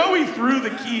so real. You know he threw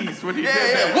the keys when he did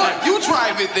that. What? You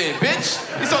drive it then, bitch.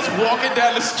 He starts walking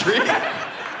down the street.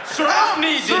 Sir, I don't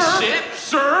need this shit.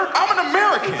 Sir, I'm an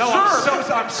American. No,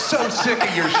 sir. I'm so sick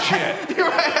of your shit. You're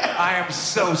right. I am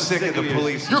so sick of the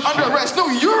police. You're under arrest. No,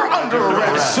 you're under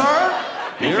arrest, sir.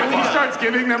 He starts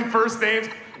giving them first names.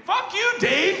 Fuck you,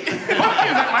 Dave. Fuck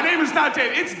you. My name is not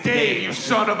Dave. It's Dave, you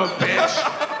son of a bitch.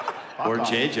 Or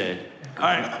JJ. All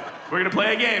right, we're going to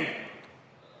play a game.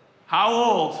 How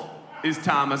old is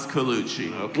Thomas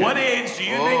Colucci? Okay. What age do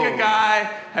you think a guy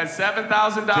has $7,000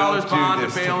 bond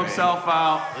to bail himself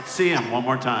out? Let's see him one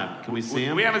more time. Can we see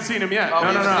him? We haven't seen him yet. Oh,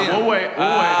 No. We'll wait.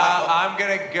 I'm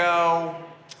gonna go.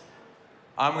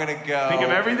 Think of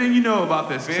everything you know about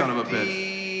this son of a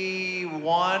bitch.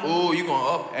 51. Ooh, you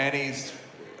going up. And he's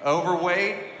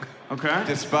overweight, Okay.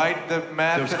 despite the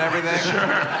meth and everything.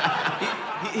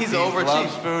 He's He an loves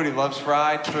overachiever. food. He loves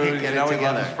fried food. Get You know it he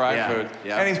loves together. fried Yeah. food.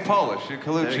 Yeah. And he's Polish.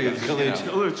 Colucci There you is go.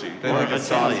 Colucci. They Or look at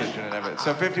Italian. sausage and everything.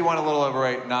 So 51, a little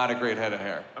overweight, not a great head of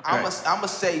hair. I'm gonna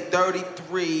say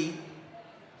 33.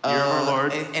 Year of our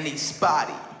Lord. And he's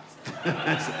spotty.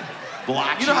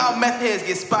 Blotchy. You know how meth heads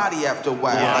get spotty after a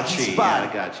while? Like he's Blotchy.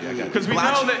 spotty. Yeah, I got you. Because we know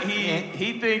Blotchy. that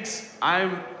he thinks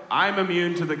I'm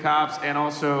immune to the cops, and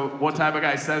also what type of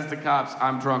guy says to cops,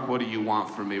 I'm drunk, what do you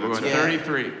want from me? We're going Yeah.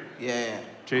 33. Yeah.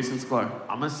 Jason Sklar.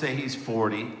 I'm going to say he's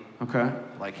 40. Okay.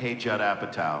 Like, hey, Judd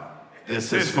Apatow,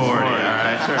 this is 40. All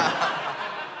right, sure.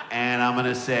 And I'm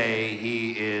gonna say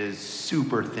he is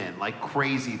super thin, like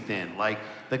crazy thin, like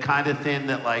the kind of thin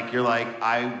that like you're like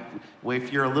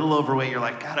if you're a little overweight, you're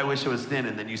like, God, I wish I was thin,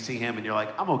 and then you see him and you're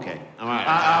like, I'm okay. I'm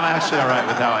actually all right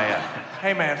with how I am.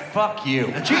 Hey man, fuck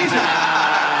you. Jesus.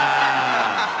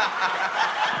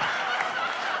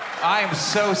 I am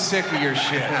so sick of your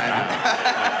shit.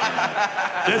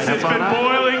 This has been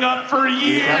boiling up for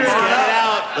years. Let's get it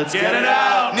out. Let's get it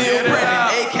out. Neal Brennan,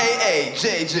 a.k.a.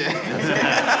 JJ.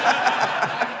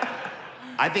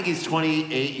 I think he's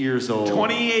 28 years old.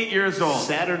 28 years old.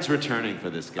 Saturn's returning for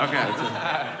this guy.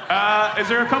 Okay. Is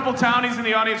there a couple townies in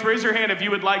the audience? Raise your hand if you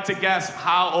would like to guess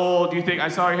how old you think. I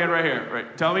saw your hand right here.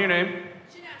 Right. Tell me your name.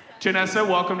 Janessa,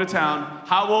 welcome to town.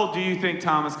 How old do you think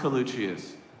Thomas Colucci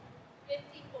is?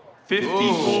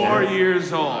 54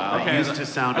 years old. Okay. Used to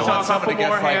sound I old. saw a couple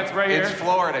more hands right here. It's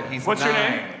Florida. He's What's 9. your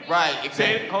name? Right,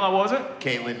 exactly. Hold on, what was it?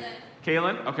 Caitlin.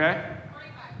 Kaylin, okay.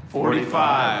 45.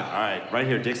 All right, right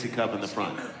here, Dixie Cup in the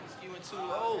front. You were too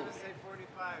old.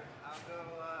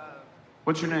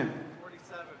 What's your name?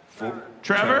 47.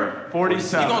 Trevor?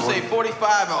 47. You gonna say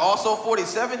 45 and also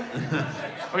 47?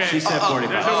 Okay. She said 45.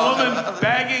 There's a woman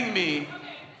begging me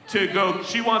to go.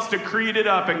 She wants to creed it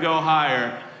up and go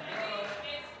higher.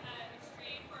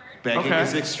 Begging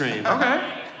is extreme.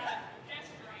 Okay.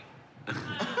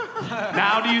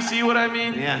 Now do you see what I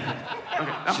mean? Yeah.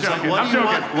 Okay. I'm She's joking. like, what do you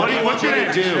want? What do you want me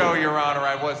to do? Show, Your Honor,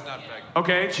 I was not begging.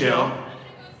 Okay, chill.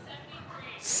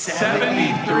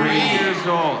 73 years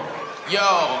old. Yo,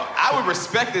 I would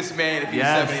respect this man if he's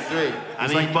 73.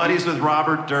 He's like buddies with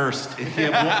Robert Durst. He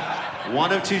had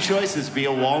one of two choices: be a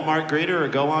Walmart greeter or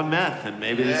go on meth, and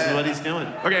maybe this is what he's doing.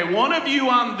 Okay, one of you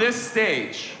on this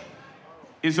stage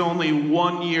is only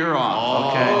 1 year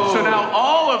off. Okay. So now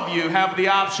all of you have the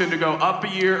option to go up a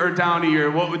year or down a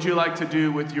year. What would you like to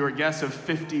do with your guess of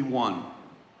 51?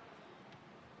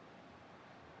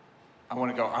 I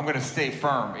want to go. I'm going to stay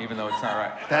firm, even though it's not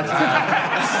right.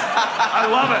 I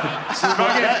love it.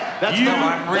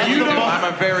 I'm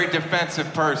a very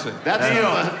defensive person.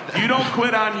 You don't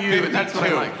quit on you. That's what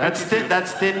I like. That's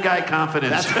thin guy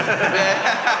confidence.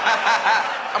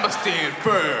 I'm gonna stand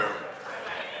firm.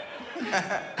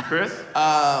 Chris?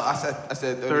 I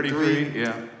said 33.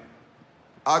 Yeah.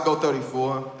 I'll go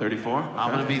 34. 34?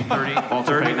 I'm going to be 39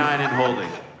 and holding.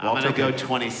 I'm going to go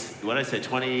 20. What did I say?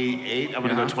 28? I'm going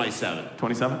to go 27.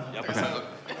 27? Yep. Okay.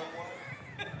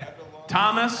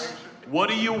 Thomas, what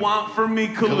do you want from me,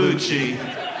 Colucci?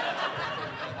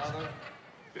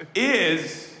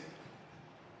 Is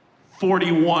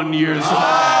 41 years old.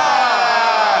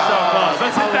 So close.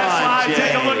 Let's hit that slide. Jay.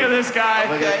 Take a look at this guy.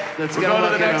 Let's We'll go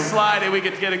to the next slide and we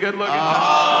get to get a good look at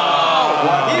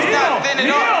He's not thin at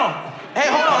all. Hey,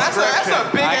 hold on. That's a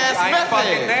big ass I meth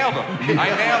fucking head. nailed him.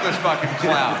 I nailed this fucking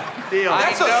clown.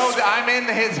 I'm in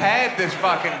his head, this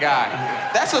fucking guy.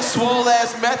 That's a swole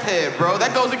ass meth head, bro.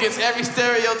 That goes against every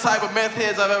stereotype of meth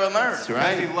heads I've ever learned. That's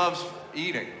right. He loves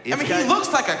eating. I mean, he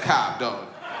looks like a cop, though.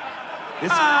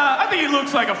 I think he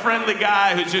looks like a friendly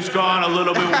guy who's just gone a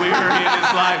little bit weird in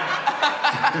his life.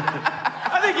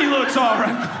 I think he looks all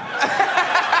right.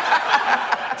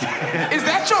 Is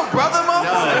that your brother,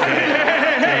 motherfucker?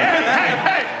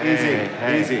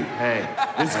 Easy. Hey.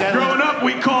 This guy Growing up,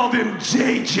 we called him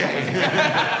JJ.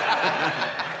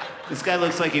 This guy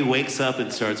looks like he wakes up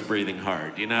and starts breathing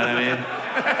hard. You know what I mean?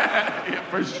 Yeah,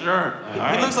 for sure.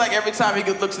 He looks like every time he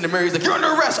looks in the mirror, he's like, "You're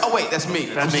under arrest." Oh wait, that's me.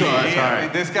 That's I'm me. sorry. Sorry.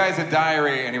 This guy's a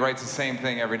diary, and he writes the same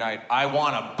thing every night. I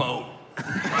want a boat.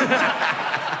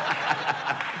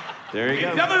 There you He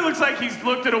go. definitely looks like he's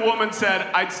looked at a woman and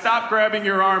said, "I'd stop grabbing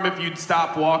your arm if you'd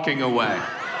stop walking away."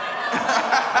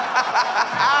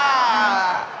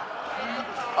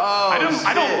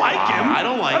 I don't like him. I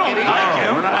don't like it either. like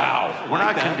him. We're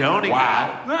not condoning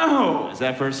that. No. Is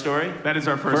that first story? That is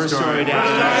our first story down.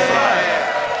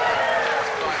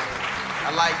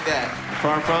 I like that. For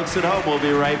our folks at home, we'll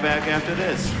be right back after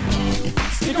this.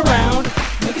 Stick around,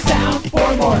 make a sound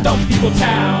for more Dumb People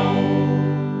Town.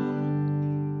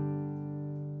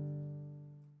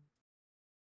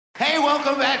 Hey,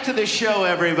 welcome back to the show,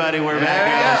 everybody. We're back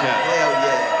at the show. Hell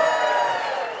yeah.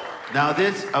 Now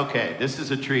this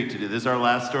is a treat to do. This is our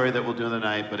last story that we'll do of the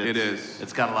night, but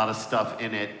it's got a lot of stuff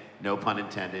in it, no pun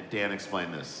intended. Dan,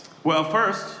 explain this. Well,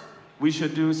 first, we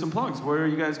should do some plugs. Where are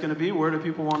you guys going to be? Where do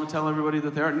people want to tell everybody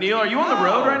that they are? Neal, are you on the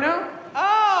road right now?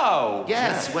 Oh!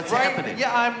 Yes, what's happening?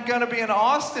 Yeah, I'm going to be in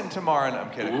Austin tomorrow. No,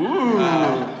 I'm kidding. Ooh.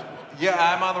 Yeah,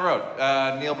 I'm on the road.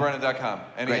 NealBrennan.com.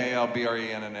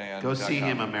 NealBrennan.com. Go see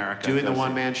him, America. Doing the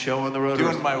one-man show on the road?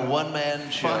 Doing my one-man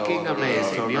show. Fucking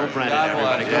amazing. Neal Brennan, God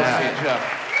bless. everybody. Go see Jeff.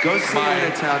 Go see it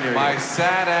in a town near My you.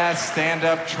 sad-ass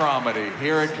stand-up traumedy.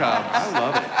 Here it comes. I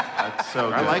love it. That's so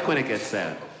good. I like when it gets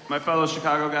sad. My fellow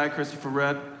Chicago guy, Christopher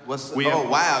Red.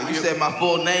 Wow, you said my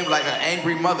full name like an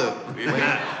angry mother.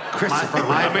 Christopher,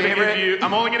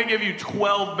 I'm only going to give you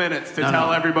 12 minutes to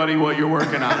tell everybody what you're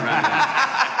working on right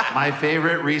now. My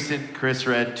favorite recent Chris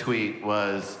Red tweet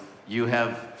was, you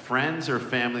have friends or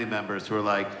family members who are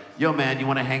like, yo man, you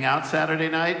want to hang out Saturday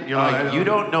night? And you're like, you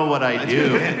don't know what I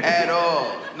do. At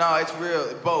all. No, it's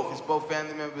real. Both. It's both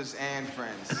family members and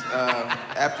friends.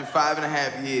 After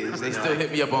 5.5 years, they still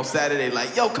hit me up on Saturday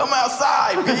like, yo, come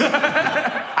outside, B.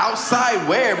 Outside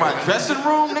where? My dressing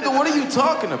room? Nigga, what are you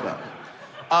talking about?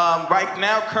 Right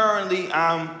now, currently,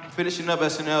 I'm finishing up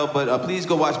SNL, but please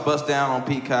go watch Bust Down on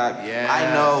Peacock. Yes.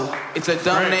 I know it's a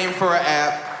dumb name for an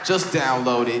app. Just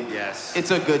download it. Yes.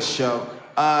 It's a good show.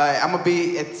 I'm gonna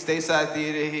be at Stateside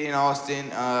Theater here in Austin,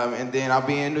 and then I'll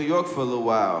be in New York for a little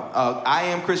while.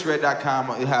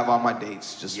 IamChrisRed.com. You'll have all my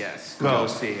dates. Just go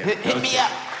see it. Hit me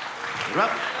up.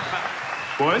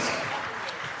 Boys?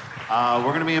 We're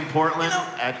going to be in Portland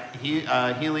at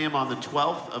Helium on the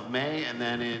 12th of May, and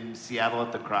then in Seattle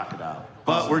at the Crocodile.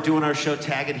 But we're doing our show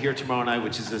Tag It here tomorrow night,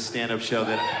 which is a stand-up show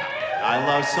that I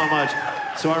love so much.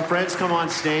 So our friends come on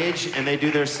stage and they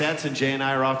do their sets, and Jay and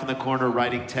I are off in the corner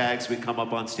writing tags. We come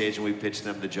up on stage and we pitch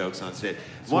them the jokes on stage.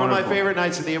 One of my favorite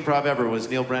nights at the Improv ever was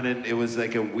Neal Brennan. It was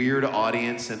like a weird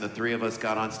audience, and the three of us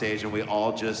got on stage and we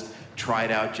all just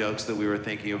tried out jokes that we were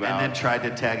thinking about. And then tried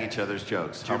to tag each other's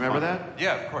jokes. Do you remember that?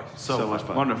 Yeah, of course. So much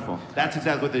fun. Wonderful. That's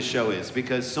exactly what this show is,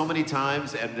 because so many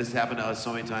times, and this happened to us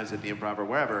so many times at the Improv or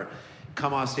wherever,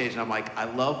 come on stage and I'm like, I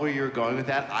love where you're going with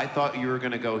that. I thought you were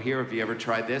going to go here. Have you ever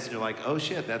tried this? And you're like, oh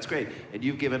shit, that's great. And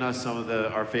you've given us some of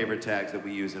our favorite tags that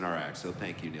we use in our act. So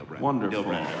thank you, Neal Brennan. Wonderful. Neal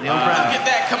Brennan. Get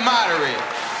that camaraderie.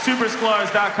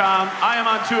 Supersclars.com. I am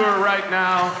on tour right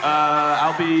now.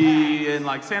 I'll be in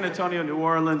like San Antonio, New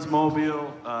Orleans,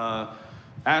 Mobile,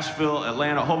 Asheville,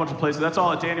 Atlanta, a whole bunch of places. That's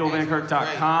all at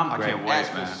danielvankirk.com. I can't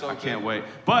wait, man. I can't wait.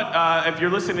 But if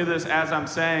you're listening to this as I'm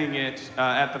saying it,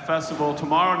 at the festival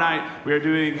tomorrow night, we are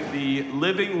doing the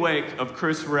Living Wake of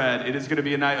Chris Red. It is going to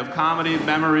be a night of comedy,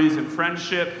 memories, and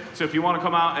friendship. So if you want to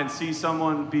come out and see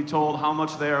someone be told how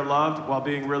much they are loved while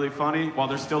being really funny, while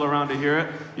they're still around to hear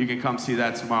it, you can come see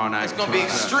that tomorrow night. It's going to be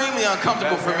extremely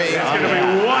uncomfortable for me. It's going to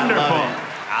be wonderful.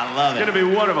 I love it. It's going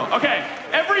to be wonderful. Okay,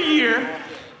 every year,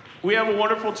 we have a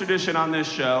wonderful tradition on this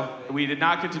show. We did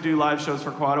not get to do live shows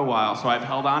for quite a while, so I've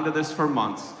held on to this for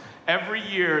months. Every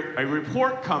year, a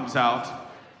report comes out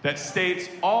that states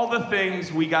all the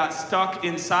things we got stuck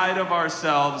inside of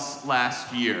ourselves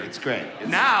last year. It's great.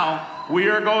 Now, we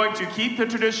are going to keep the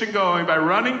tradition going by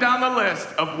running down the list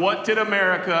of what did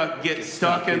America get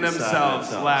stuck in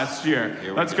themselves last year.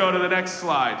 Let's go to the next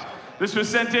slide. This was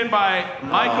sent in by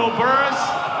Michael Burris.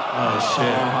 Oh shit.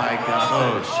 Oh my God.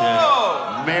 Oh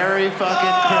shit. Merry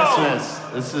fucking Christmas.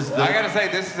 This is I gotta say,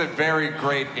 this is a very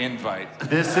great invite.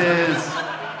 This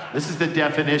is the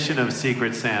definition of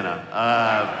Secret Santa.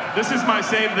 This is my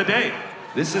save the date.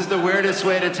 This is the weirdest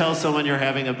way to tell someone you're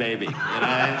having a baby. You know?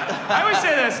 I always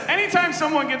say this, anytime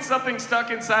someone gets something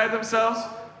stuck inside themselves,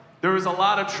 there was a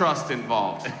lot of trust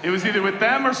involved. It was either with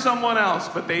them or someone else,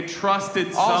 but they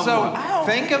trusted someone. Also,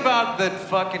 think about the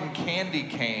fucking candy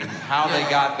cane, how they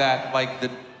got that, like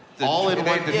the all in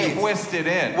one piece. Twisted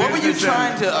in. What were you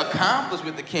trying to accomplish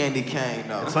with the candy cane,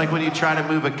 though? It's like when you try to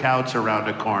move a couch around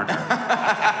a corner.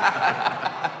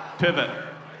 Pivot.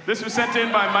 This was sent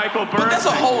in by Michael Burns. But that's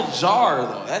a whole jar,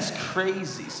 though. That's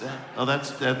crazy, son. Oh,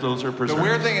 those are preserved. The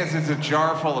weird thing is, it's a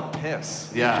jar full of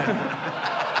piss. Yeah.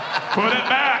 Put it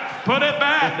back. Put it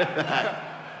back.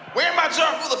 Where'd my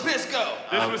jar full of piss go?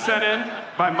 This was sent in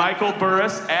by Michael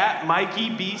Burris at Mikey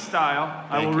B Style.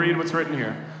 I will read what's written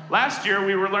here. Last year,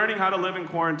 we were learning how to live in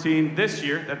quarantine. This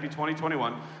year, that'd be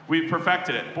 2021, we've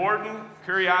perfected it. Boredom,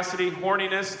 curiosity,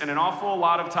 horniness, and an awful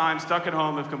lot of time stuck at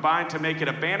home have combined to make it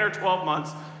a banner 12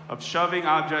 months of shoving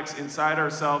objects inside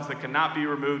ourselves that cannot be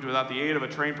removed without the aid of a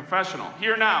trained professional.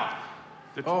 Here now.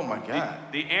 Oh my God.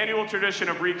 The annual tradition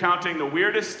of recounting the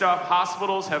weirdest stuff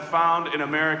hospitals have found in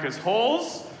America's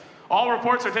holes. All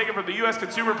reports are taken from the U.S.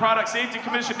 Consumer Product Safety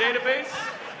Commission database.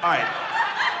 All right.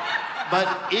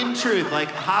 But in truth, like,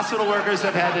 hospital workers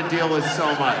have had to deal with so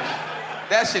much.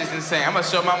 That shit is insane. I'm gonna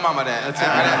show my mama that. That's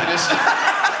after this.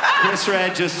 Chris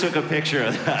Red just took a picture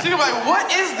of that. She's like, what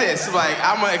is this? Like,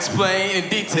 I'm gonna explain in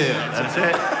detail. That's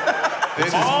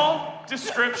it. All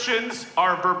descriptions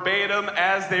are verbatim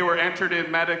as they were entered in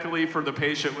medically for the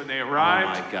patient when they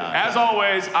arrived. Oh my God. As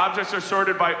always, objects are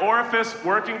sorted by orifice,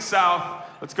 working south.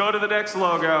 Let's go to the next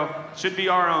logo. Should be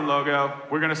our own logo.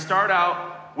 We're gonna start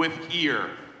out with ear.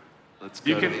 Let's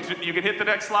go. You can hit the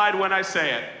next slide when I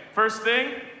say it. First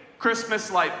thing,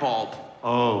 Christmas light bulb.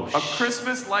 Oh, A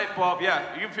Christmas light bulb. Yeah,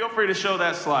 you can feel free to show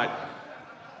that slide.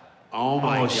 Oh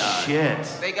my God. Shit.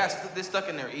 They got this stuck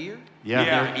in their ear? Yeah,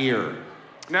 Yeah. their ear.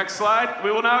 Next slide.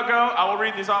 We will now go. I will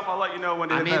read these off. I'll let you know when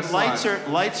to I hit mean, that slide.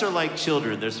 lights are like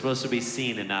children. They're supposed to be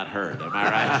seen and not heard. Am I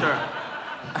right? Sure.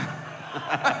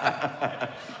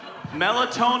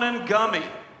 Melatonin gummy.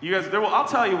 You guys, I'll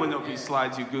tell you when there'll be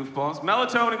slides, you goofballs.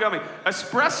 Melatonin gummy.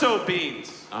 Espresso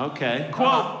beans. Okay.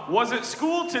 Quote, was at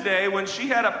school today when she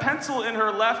had a pencil in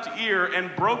her left ear and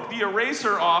broke the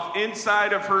eraser off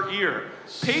inside of her ear.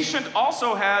 Patient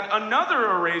also had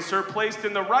another eraser placed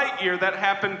in the right ear that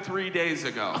happened 3 days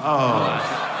ago.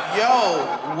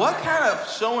 Yo, what kind of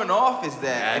showing off is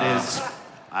that? That is.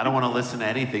 I don't want to listen to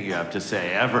anything you have to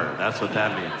say ever. That's what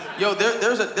that means. Yo,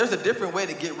 there's a different way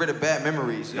to get rid of bad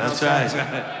memories. You know That's what I'm saying?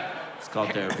 right. It's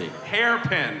called therapy.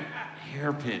 Hairpin.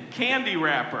 Hairpin. Candy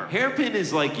wrapper. Hairpin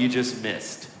is like you just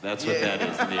missed. That's what that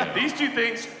is in the air. These two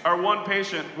things are one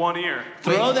patient, one ear.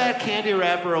 Throw that candy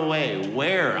wrapper away.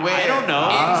 Where? I don't know.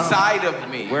 Inside of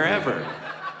me. Wherever.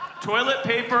 Toilet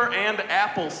paper and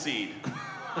apple seed.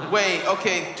 Wait,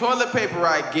 okay, toilet paper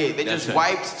I get. They That's just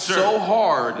right. wiped so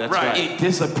hard That's Right. right. it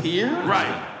disappeared?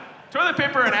 Right. Toilet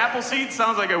paper and apple seed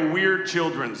sounds like a weird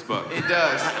children's book. It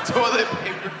does. Toilet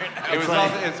paper and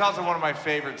apple It's also one of my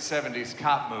favorite 70s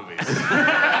cop movies.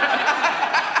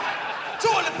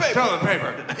 Toilet paper. Toilet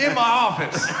paper in my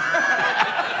office.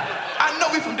 I know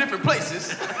we from different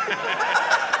places.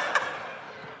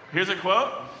 Here's a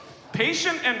quote.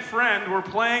 Patient and friend were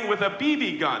playing with a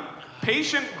BB gun.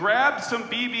 Patient grabbed some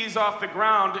BBs off the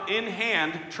ground in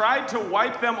hand, tried to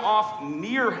wipe them off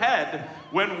near head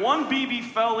when one BB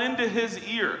fell into his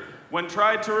ear. When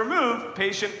tried to remove,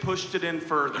 patient pushed it in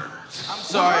further. I'm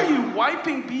sorry. Why are you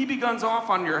wiping BB guns off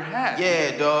on your head?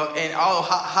 Yeah, dog. And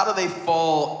how do they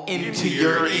fall into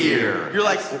your ear? You're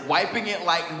like wiping it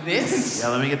like this? Yeah,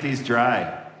 let me get these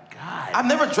dry. I've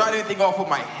never dried anything off with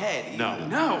my head. either.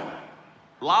 No.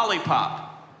 Lollipop.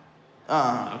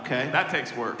 Okay. That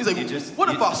takes work. He's like, what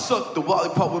if I suck the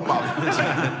lollipop with my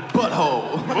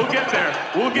butthole? We'll get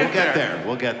there. We'll get there.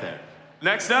 We'll get there.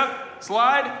 Next up,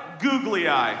 slide, googly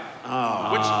eye.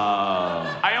 Which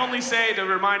I only say to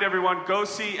remind everyone, go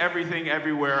see Everything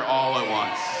Everywhere All at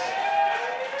Once.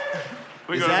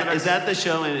 Is that the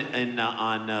show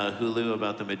on Hulu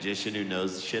about the magician who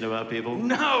knows shit about people?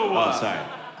 No. Oh, sorry.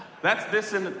 That's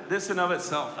this and of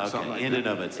itself. or something Okay, like in that. and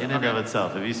of itself. In and of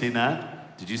itself. Have you seen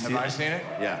that? Did you see Have it? I seen it?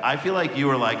 Yeah. I feel like you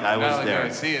were like, I was No, there. I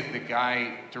see it. The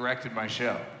guy directed my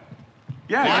show.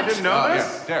 Yeah, What? you didn't know Oh,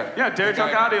 this? yeah, Derek. Yeah, Derek The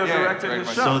guy- Delgadio yeah, directed directed his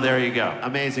my show. So there you go.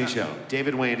 Amazing show.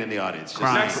 David Wayne in the audience. Just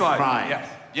Next slide. Crying.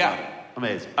 Yeah.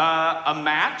 Amazing. A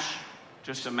match,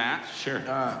 just a match. Sure.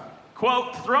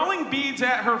 Quote, throwing beads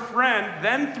at her friend,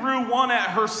 then threw one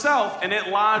at herself, and it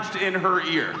lodged in her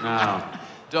ear. No.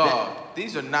 Dog,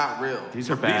 these are not real. These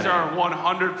are bad. These are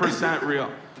 100% real.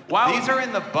 Wow. These are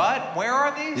in the butt? Where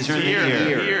are these? These are in the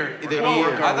ear. Ear. The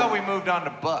Quote, ear. I thought we moved on to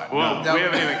butt. Well, No. we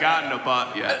haven't even gotten to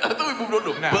butt yet. I thought we moved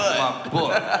on to No, butt. my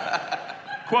butt.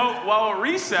 Quote, while at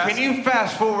recess, Can you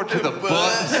fast forward to the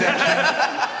butt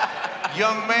section?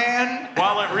 Young man.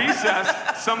 while at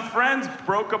recess, some friends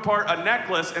broke apart a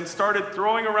necklace and started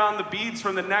throwing around the beads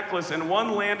from the necklace, and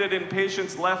one landed in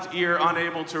patient's left ear,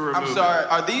 unable to remove I'm sorry,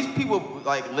 are these people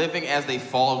like living as they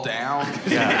fall down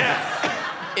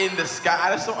in the sky?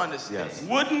 I just don't understand. Yes. it.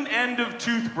 Wooden end of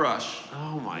toothbrush.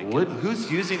 Oh my god.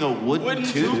 Who's using a wooden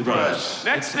toothbrush? toothbrush.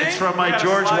 Next thing, It's from we my got a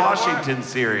George slide more. Washington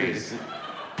series.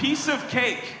 Piece of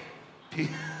cake.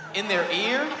 In their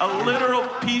ear? A literal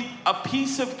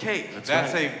piece of cake.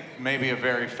 That's maybe a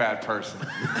very fat person.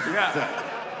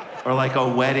 Yeah. Or like a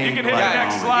wedding. You can hit like, the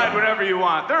next oh my slide God. whenever you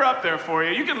want. They're up there for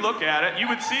you. You can look at it. You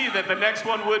would see that the next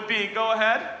one would be, go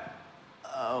ahead.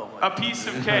 Oh my. A piece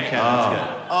of cake. Okay, that's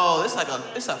good. Oh,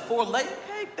 it's a 4-layer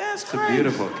cake? That's It's a crazy.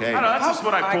 beautiful cake. I don't know, that's just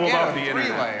what I pulled get off a the internet.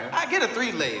 3-layer. I get a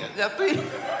 3-layer. Yeah,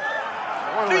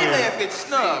 3-layer fits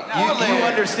snug. You 4-layer.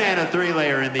 understand a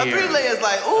 3-layer in the A ear. 3-layer is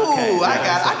like, ooh, Okay,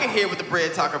 yeah, I can hear what the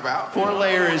bread talk about.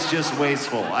 4-layer is just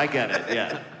wasteful. I get it,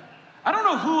 yeah. I don't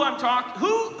know who I'm talking.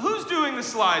 Who's doing the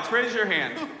slides? Raise your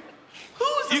hand.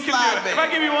 Who's the You can slide do it. man? If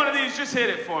I give you one of these, just hit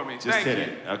it for me. Just Thank hit you.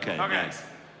 it. Okay, nice.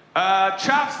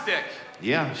 Chopstick.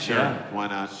 Yeah, sure. Why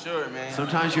not? Sure, man.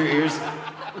 Sometimes your ears...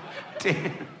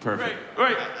 Damn. Perfect.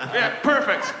 Right. Yeah,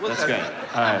 perfect. That's great.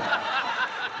 All right.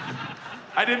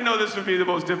 I didn't know this would be the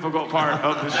most difficult part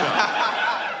of the show.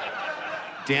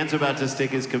 Dan's about to stick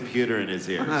his computer in his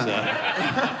ear.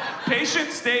 So.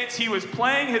 Patient states he was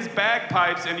playing his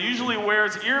bagpipes and usually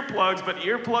wears earplugs, but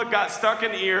earplug got stuck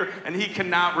in ear and he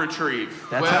cannot retrieve.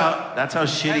 That's how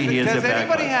shitty he is at Does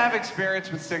anybody bagpipes. have experience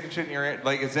with sticking shit in your ear?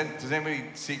 Like, does anybody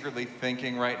secretly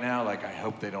thinking right now, like, I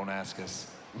hope they don't ask us?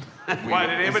 Why,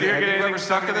 did anybody here get anything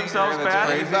stuck in themselves bad?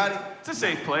 Anybody? It's a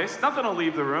safe place. Nothing will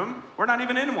leave the room. We're not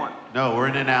even in one. No, we're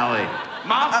in an alley.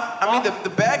 I mean, the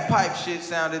bagpipe shit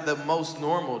sounded the most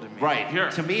normal to me. Right. Here.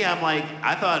 To me, I'm like,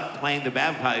 I thought playing the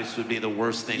bagpipes would be the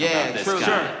worst thing about this true. guy.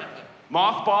 Sure.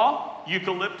 Mothball,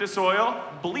 eucalyptus oil,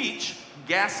 bleach,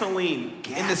 gasoline.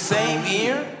 In the same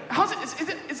ear? How's it?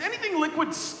 Is anything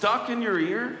liquid stuck in your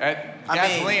ear?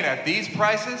 Gasoline at these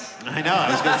prices? I know,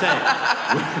 I was gonna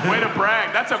say. Way to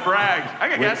brag. That's a brag. I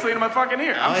got gasoline in my fucking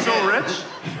ear. I'm so rich.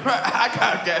 I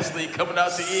got gasoline coming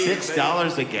out the ear.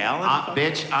 $6 a gallon?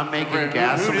 Bitch, I'm making Who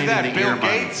gasoline did that? in the Bill ear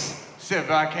money. Gates?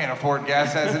 Said, I can't afford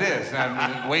gas as it is.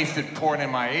 I'm wasted pouring in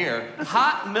my ear.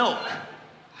 Hot milk.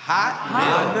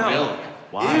 Hot milk.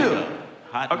 Why? Ew.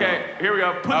 Hot Okay, milk. here we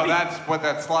go. That's what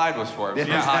that slide was for. It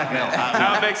was hot milk.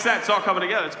 Now it makes sense. It's all coming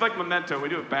together. It's like Memento. We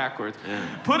do it backwards.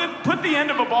 Put the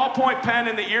end of a ballpoint pen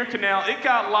in the ear canal. It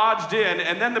got lodged in,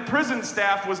 and then the prison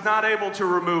staff was not able to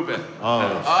remove it.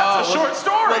 That's a short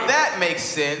story. Well, that makes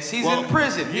sense. He's in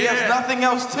prison. He yeah. has nothing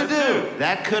else to do.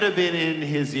 That could have been in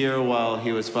his ear while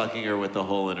he was fucking her with the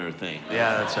hole in her thing.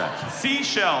 Yeah, that's right.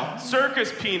 Seashell,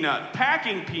 circus peanut,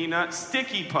 packing peanut,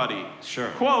 sticky putty. Sure.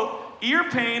 Quote, ear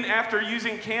pain after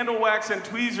using candle wax and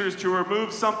tweezers to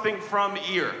remove something from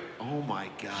ear. Oh my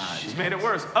God. She's made it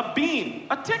worse. A bean,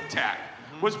 a Tic Tac,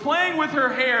 was playing with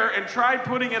her hair and tried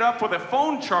putting it up with a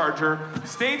phone charger,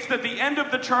 states that the end of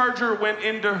the charger went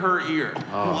into her ear.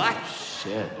 Oh, What?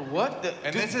 shit. What the?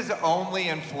 And this is only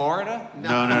in Florida?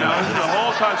 No. No, this is the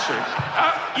whole country.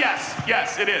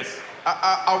 Yes, it is.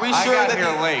 Are we I sure got that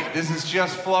here late. This is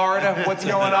just Florida? What's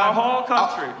going The on? whole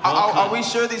country. Are we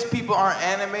sure these people aren't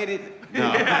animated?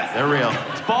 No, they're real.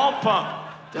 It's ball pump,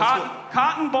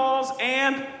 cotton balls,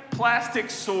 and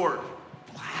plastic sword.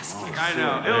 Plastic. I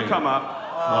know. It'll come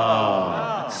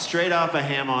up. Straight off a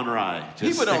ham on rye.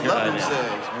 Just People don't stick it love right in.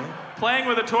 themselves, man. Playing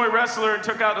with a toy wrestler and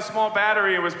took out a small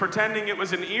battery and was pretending it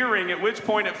was an earring, at which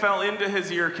point it fell into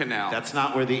his ear canal. That's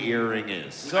not where the earring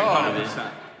is.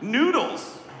 100%.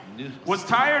 Noodles. Was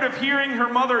tired of hearing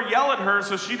her mother yell at her,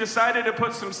 so she decided to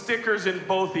put some stickers in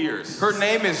both ears. Her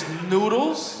name is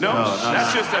Noodles? No, No,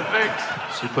 that's just a thing.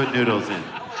 She put noodles in.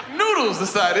 Noodles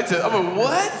decided to. I mean,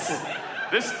 what?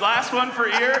 This last one for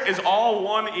ear is all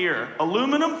one ear.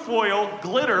 Aluminum foil,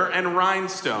 glitter, and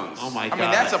rhinestones. Oh my God. I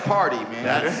mean, that's a party, man.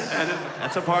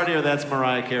 That's a party, or that's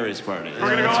Mariah Carey's party? We're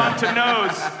gonna go on to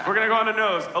nose. We're gonna go on to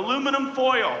nose. Aluminum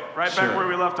foil, right back Sure. where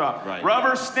we left off. Right.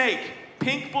 Rubber snake,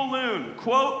 pink balloon.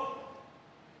 Quote,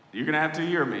 you're gonna have to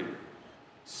hear me.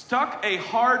 Stuck a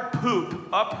hard poop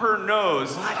up her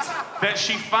nose that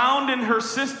she found in her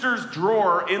sister's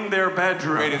drawer in their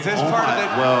bedroom. Wait, is this part of the...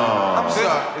 Whoa. I'm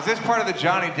sorry. Is this part of the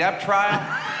Johnny Depp trial?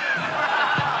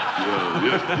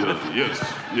 Yes,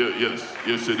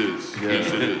 it is.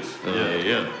 Yes, it is.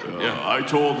 Yeah. I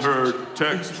told her,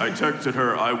 I texted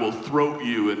her, I will throat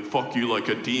you and fuck you like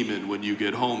a demon when you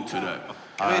get home today.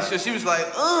 So she was like,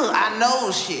 I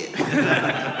know shit.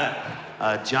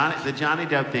 The Johnny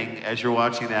Depp thing, as you're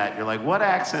watching that, you're like, what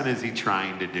accent is he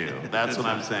trying to do? That's what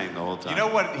I'm saying the whole time. You know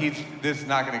what? This is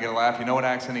not going to get a laugh. You know what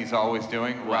accent he's always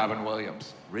doing? Robin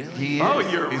Williams. Really? He is. Oh,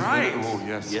 you're He's right. Oh,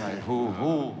 yes. Yeah.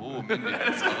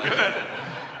 That's good.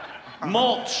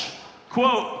 Mulch.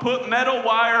 Quote, put metal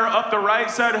wire up the right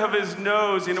side of his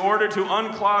nose in order to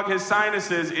unclog his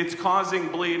sinuses. It's causing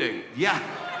bleeding. Yeah.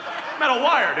 Metal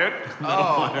wire, dude.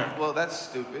 Well, that's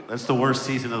stupid. That's the worst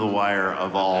season of The Wire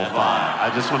of all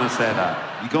five. I just want to say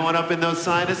that. You going up in those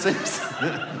sinuses?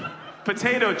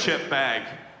 Potato chip bag.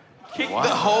 The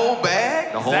whole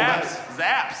bag? The whole Zaps.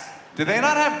 bag? Zaps. Do they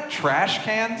not have trash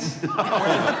cans?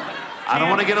 I don't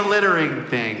want to get a littering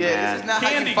thing, Yeah, man. this is not how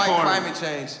Candy you fight corn. climate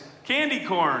change. Candy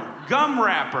corn. Gum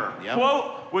wrapper. Yep.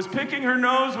 Quote, was picking her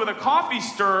nose with a coffee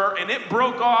stirrer and it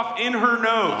broke off in her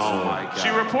nose. Oh my God. She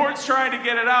reports trying to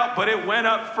get it out, but it went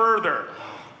up further.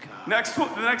 The next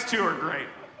two are great.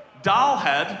 Doll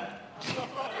head.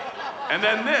 And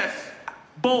then this,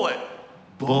 bullet.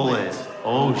 Bullet.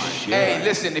 Oh, shit. Hey,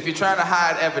 listen, if you're trying to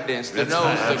hide evidence, the That's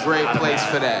nose fine. is a great place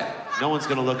for that. No one's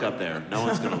going to look up there. No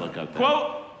one's going to look up there.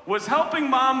 Quote, was helping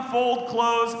mom fold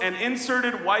clothes and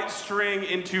inserted white string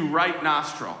into right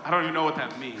nostril. I don't even know what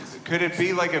that means. Could it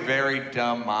be like a very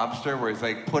dumb mobster where he's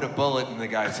like, put a bullet in the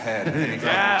guy's head and he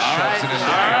Yeah. shoves it in the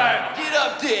All right. Get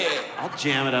up there. I'll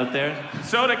jam it out there.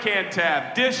 Soda can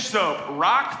tab, dish soap,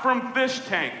 rock from fish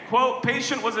tank. Quote,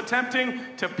 patient was attempting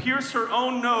to pierce her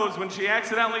own nose when she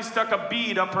accidentally stuck a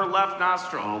bead up her left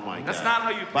nostril. Oh my God. That's not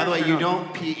how you pierce By the way, your you nose.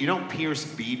 don't pierce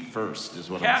bead first, is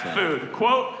what I'm Cat saying. food,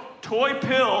 quote, toy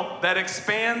pill that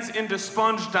expands into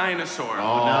sponge dinosaur.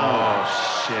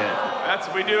 Oh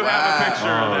shit. We do have a picture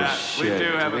of Oh, that. shit. We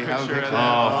do have Do a we have a picture of picture? that.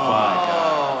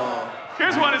 Oh fuck.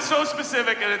 Here's one, it's so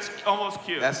specific and it's almost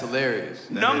cute. That's hilarious.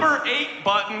 That Number 8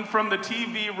 button from the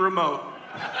TV remote.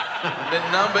 is.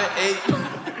 The number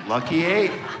 8. Lucky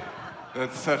 8.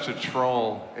 That's such a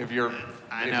troll. If your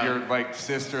like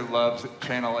sister loves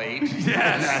Channel 8.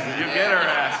 Yes, you get her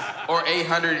ass. Or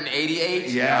 888.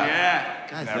 Yeah.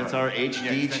 Guys, that's our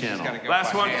HD channel.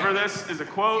 Last one for this is a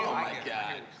quote. Oh my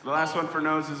God. The last one for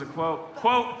nose is a quote.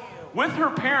 Quote, with her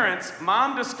parents,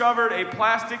 mom discovered a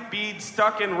plastic bead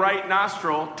stuck in right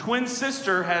nostril. Twin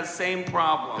sister has same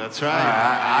problem. That's right.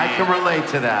 I can relate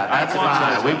to that. That's want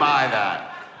fine. those. We buy that.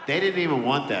 They didn't even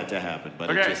want that to happen, but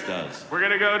it Okay, just does. we're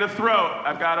gonna go to throat.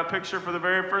 I've got a picture for the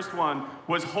very first one.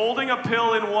 Was holding a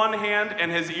pill in one hand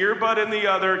and his earbud in the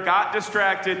other, got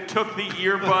distracted, took the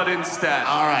earbud instead.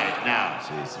 All right, now,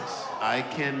 Jesus. I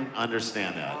can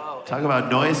understand that. Talk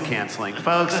about noise canceling.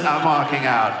 Folks, I'm walking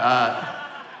out.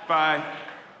 Bye.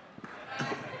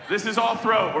 This is all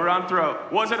throat. We're on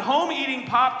throat. Was at home eating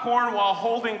popcorn while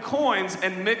holding coins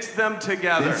and mixed them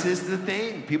together. This is the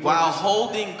thing. People While are just,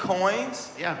 holding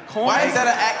coins? yeah. Why is that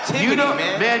an activity, You know,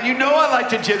 man? you know I like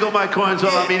to jiggle my coins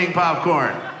while I'm eating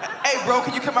popcorn. Hey, bro,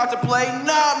 can you come out to play?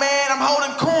 Nah, man, I'm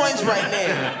holding coins right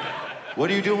now. What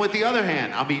are you doing with the other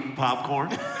hand? I'm eating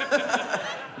popcorn.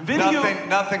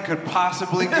 Nothing could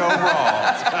possibly go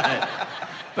wrong.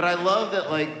 But I love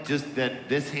that, like, just that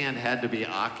this hand had to be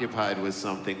occupied with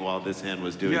something while this hand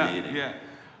was doing the eating. Yeah.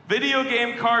 Video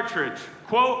game cartridge.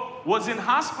 Quote, was in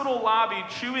hospital lobby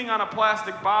chewing on a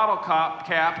plastic bottle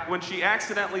cap when she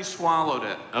accidentally swallowed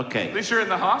it. Okay. At least you're in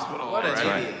the hospital. What an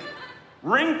already. idiot.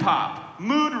 Ring pop,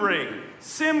 mood ring,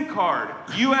 SIM card,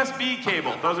 USB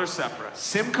cable. Those are separate.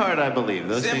 SIM card, I believe.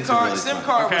 Those SIM things are card, really SIM fun.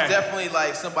 card Okay. was definitely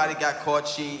like somebody got caught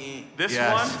cheating This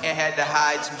Yes. one, and had to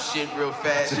hide some shit real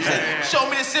fast. She Yeah, said, yeah. show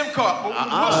me the SIM card. What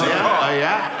Oh, SIM yeah? card? Oh,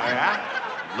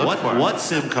 yeah? What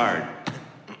SIM card?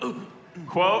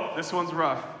 quote, this one's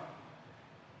rough.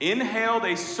 Inhaled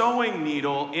a sewing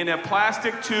needle in a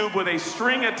plastic tube with a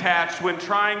string attached when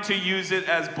trying to use it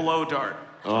as blow dart.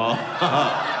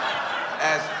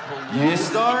 As You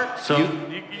start? So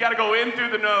You gotta go in through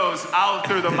the nose, out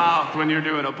through the mouth when you're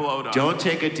doing a blow dart. don't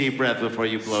take a deep breath before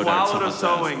you blow dart Swallowed a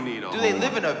someone's sewing needle. Do they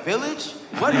live in a village?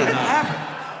 What has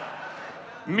happened?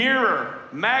 Mirror,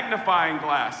 magnifying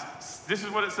glass. This is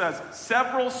what it says.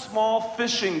 Several small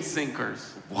fishing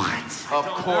sinkers. What? Of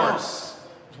course.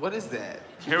 What is that?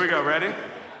 Here we go, ready?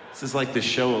 This is like the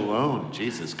show alone.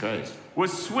 Jesus Christ.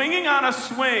 Was swinging on a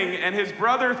swing and his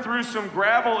brother threw some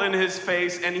gravel in his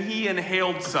face and he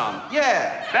inhaled some.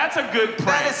 Yeah. That's a good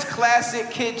prank. That is classic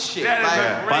kid shit. That is Like,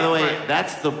 a great By the way, prank.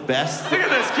 that's the best. Look at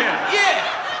this kid.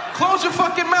 yeah. Close your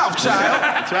fucking mouth, child.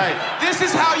 That's right. This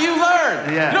is how you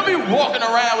learn. Yeah. You don't be walking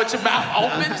around with your mouth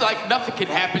open like nothing can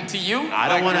happen to you. I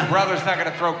don't want Your to. brother's not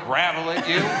gonna throw gravel at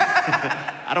you.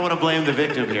 I don't want to blame the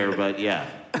victim here, but yeah.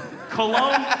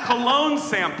 Cologne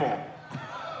sample.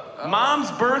 Mom's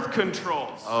birth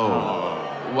controls.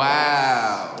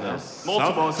 Wow.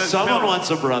 Multiple. It says Someone pills.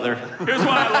 wants a brother. Here's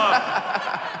what I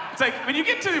love. It's like, when you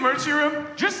get to the emergency room,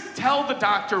 just tell the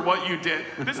doctor what you did.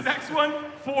 This next one,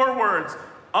 4 words.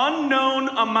 Unknown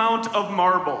amount of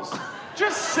marbles.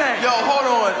 Just say. Yo,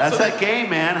 hold on. That's So that game,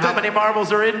 man. How many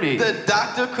marbles are in me? the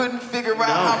doctor couldn't figure out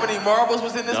No. how many marbles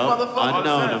was in this No, motherfucker?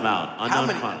 unknown What's that? amount. How Unknown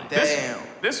many? quantity. Damn.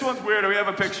 This one's weird. We have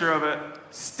a picture of it.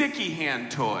 Sticky hand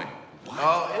toy.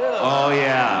 Oh, ew. Oh,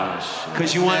 yeah.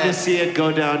 Because you wanted to see it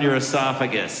go down your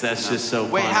esophagus. That's just so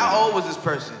Wait, funny. how old was this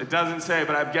person? It doesn't say,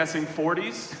 but I'm guessing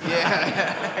 40s.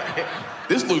 Yeah.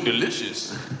 This look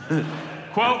delicious.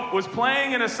 Quote, was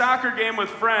playing in a soccer game with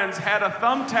friends, had a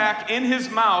thumbtack in his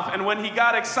mouth, and when he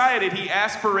got excited, he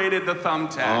aspirated the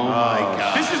thumbtack. Oh, my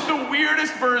God. This is the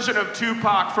weirdest version of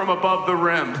Tupac from Above the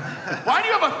Rim. Why do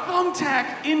you have a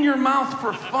thumbtack in your mouth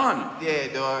for fun? Yeah,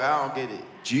 dog, I don't get it.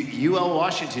 UL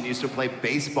Washington used to play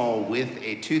baseball with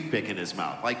a toothpick in his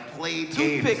mouth. Like, played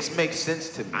games. Toothpicks make sense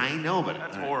to me. I know, but...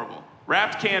 That's horrible.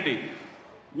 Wrapped candy.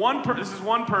 This is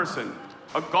one person.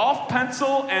 A golf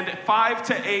pencil and 5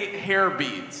 to 8 hair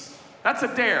beads. That's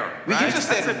a dare. You right? just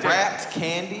That's said a dare. wrapped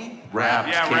candy?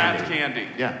 Wrapped candy. Wrapped candy.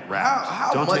 Yeah, wrapped.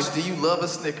 How much do you love a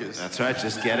Snickers? That's right,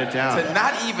 just get it down. To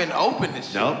not even open this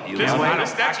shit. Nope, you This love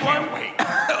it.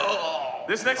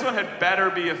 This next one had better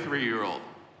be a 3-year-old.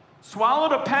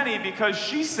 Swallowed a penny because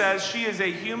she says she is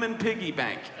a human piggy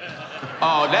bank.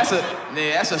 Oh, that's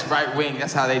just right wing.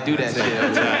 That's how they do that shit.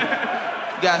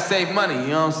 You gotta save money, you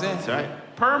know what I'm saying? That's right.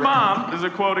 Per mom, there's a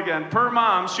quote again. Per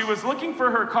mom, she was looking for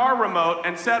her car remote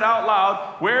and said out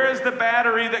loud, "Where is the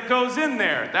battery that goes in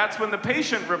there?" That's when the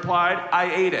patient replied,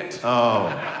 "I ate it." Oh.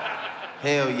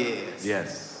 Hell yes.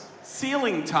 Yes.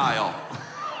 Ceiling tile.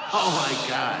 Oh my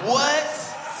God. What?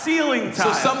 Ceiling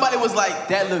tile. So somebody was like,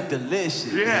 that looked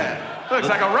delicious. Yeah. Looks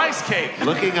like a rice cake.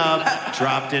 Looking up,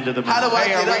 dropped into the mouth. How do I Hey,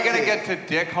 get are we up gonna there? get to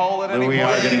dick hole at any We point?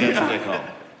 are going to get to dick hole.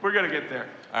 We're gonna get there.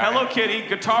 All Hello right. Kitty,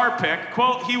 guitar pick.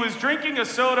 Quote, he was drinking a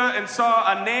soda and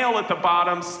saw a nail at the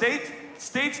bottom.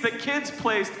 States that kids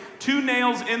placed 2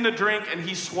 nails in the drink and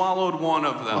he swallowed one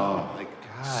of them. Oh my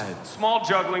God. Small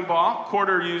juggling ball,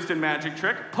 quarter used in magic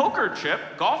trick. Poker chip,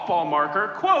 golf ball marker.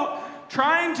 Quote,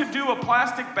 trying to do a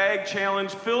plastic bag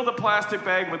challenge, fill the plastic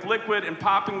bag with liquid and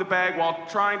popping the bag while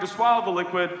trying to swallow the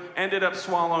liquid, ended up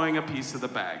swallowing a piece of the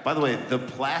bag. By the way, the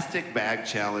plastic bag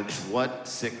challenge, what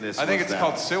sickness I think was it's that?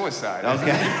 called suicide.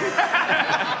 Okay.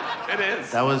 It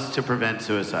is. That was to prevent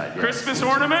suicide, yes. Christmas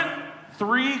ornament,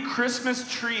 3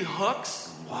 Christmas tree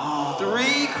hooks.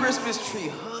 3 Christmas tree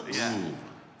hooks. Yeah.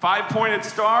 5-pointed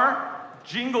star,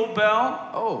 jingle bell.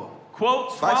 Oh.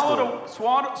 Quote, Spice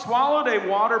swallowed a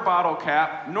water bottle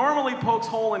cap, normally pokes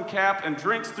hole in cap and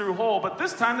drinks through hole, but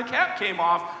this time the cap came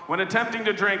off when attempting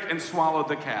to drink and swallowed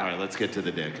the cap. All right, let's get to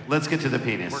the dick. Let's get to the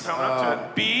penis. We're coming up to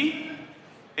it. B,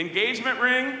 engagement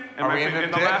ring. Are we in into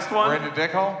the dick? last one? We're into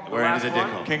dick hole? We're into the last dick one?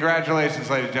 hole. Congratulations,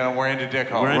 ladies and gentlemen. We're into dick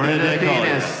hole. We're into the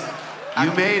penis.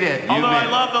 You made it. You Although made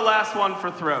I love the last one for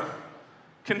throat.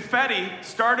 Confetti,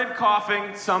 started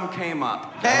coughing, some came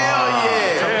up. Hell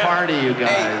yeah. It's a party, you guys.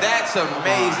 Hey, that's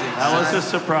amazing. That was son. a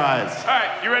surprise. All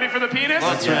right, you ready for the penis?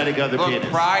 Let's try to go the Look, penis.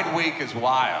 Pride Week is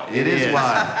wild. It is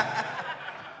wild.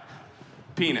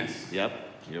 Penis. Yep,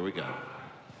 here we go.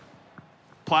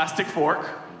 Plastic fork.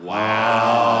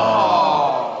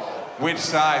 Wow. Which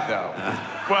side, though?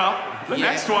 Well, the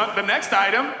next one, the next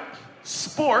item,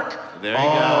 spork. There you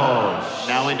go.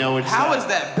 Now we know which How side. is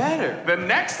that better? The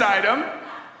next item,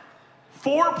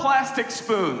 4 plastic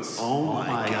spoons. Oh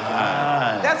my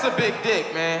God. That's a big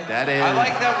dick, man. That is. I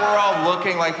like that we're all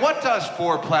looking like, what does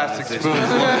 4 plastic spoons look It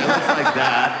like? looks like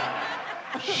that.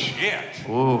 Shit.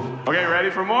 Ooh. Okay, ready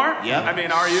for more? Yep. I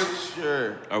mean, are you?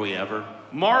 Sure. Are we ever?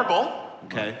 Marble,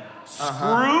 Okay.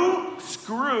 screw,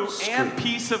 and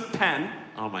piece of pen,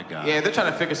 Oh my God. Yeah, they're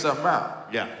trying to figure something out.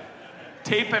 Yeah.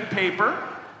 tape and paper,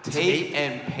 Tape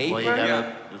and paper? Well, you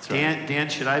gotta. That's right. Dan,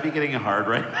 should I be getting a hard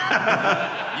right now?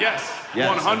 yes,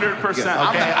 Yes. 100%. Okay, the I'm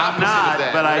opposite not, of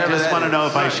that, but I whatever just that want to is. know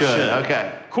if I should.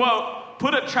 Okay. Quote,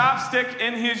 put a chopstick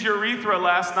in his urethra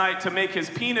last night to make his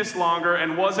penis longer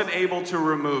and wasn't able to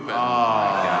remove it.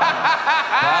 But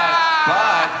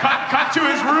Cut to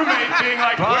his roommate being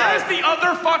like, where's the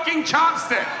other fucking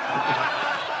chopstick?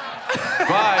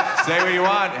 say what you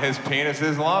want, his penis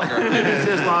is longer. This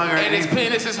is longer. And his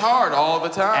penis is hard all the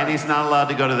time. And he's not allowed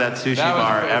to go to that sushi That was-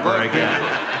 bar ever look, again.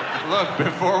 Look,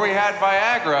 before we had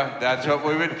Viagra, that's what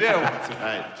we would do. That's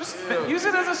right. Just use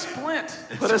it as a splint.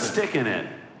 Put a stick in it.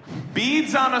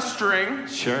 Beads on a string.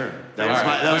 Sure. That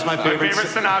was my My favorite. favorite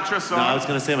Sinatra song. No, I was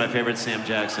gonna say my favorite Sam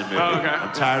Jackson movie. Oh, okay.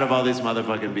 I'm tired of all these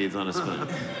motherfucking beads on a spoon.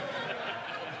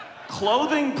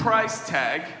 Clothing price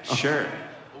tag. Sure.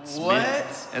 What?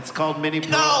 It's called mini.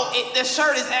 The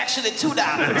shirt is actually $2.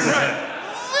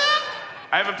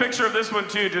 I have a picture of this one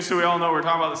too, just so we all know we're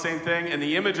talking about the same thing. And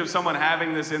the image of someone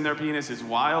having this in their penis is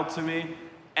wild to me.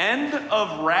 End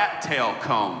of rat tail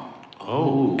comb.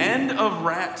 Oh. End of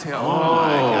rat tail Oh comb.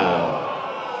 my God.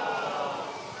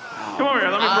 Come over here,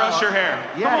 let me brush your hair.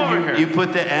 Come Yeah, over you here.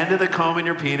 put the end of the comb in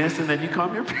your penis and then you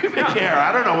comb your pubic hair.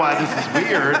 I don't know why this is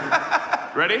weird.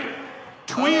 Ready?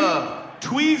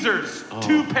 Tweezers,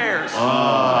 2 pairs.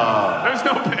 There's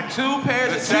no pair. 2 pairs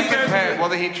The of second tweezers? pair, well,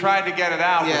 he tried to get it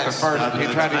out with the Yes. first. He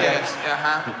tried to get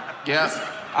Yes. Yes.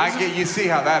 you see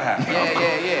how that happened.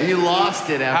 Yeah. You lost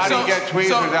it How after. do you So- get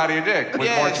tweezers so- out of your dick? With more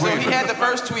Yeah, so tweezers. he had the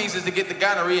first tweezers to get the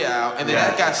gonorrhea out, and then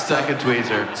that got stuck. Second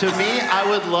tweezer. To me, I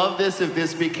would love this if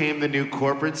this became the new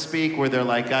corporate speak where they're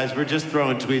like, guys, we're just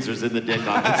throwing tweezers in the dick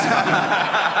on this.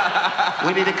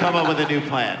 We need to come up with a new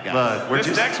plan, guys. Look, we're This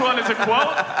just. next one is a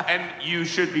quote, and you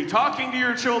should be talking to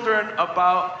your children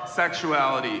about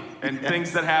sexuality and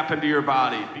things that happen to your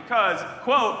body. Because,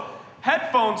 quote,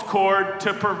 headphones cord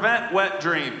to prevent wet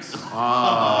dreams.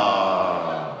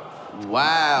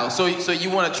 Wow. So you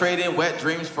want to trade in wet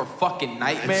dreams for fucking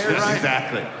nightmares?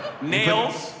 Exactly.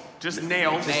 Nails, just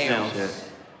nails. Nails.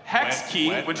 Hex key,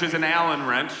 wet. which is an Allen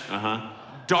wrench.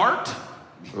 Dart.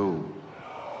 Ooh.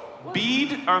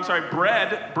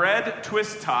 Bread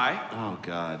twist tie. Oh,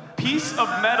 God. Piece of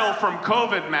metal from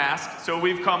COVID mask. So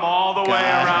we've come all the way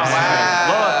around. Wow.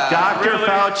 Look, Dr. Really?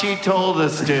 Fauci told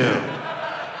us to.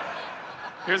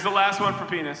 Here's the last one for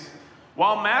penis.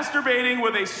 While masturbating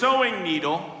with a sewing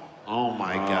needle. Oh,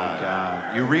 my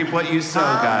God. You reap what you sow,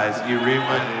 guys. You reap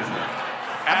what you sow.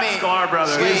 Sklar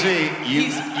Brothers. Excuse me,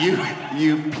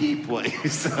 you peep what you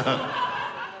sow.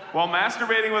 While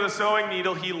masturbating with a sewing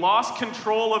needle, he lost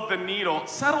control of the needle.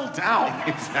 Settle down.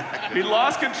 Exactly. He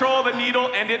lost control of the needle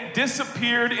and it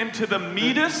disappeared into the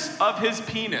meatus of his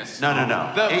penis. No.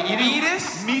 The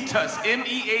meatus? Meatus.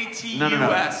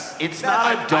 M-E-A-T-U-S. No. It's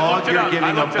not a dog you're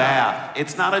giving a bath.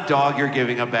 It's not a dog you're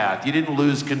giving a bath. You didn't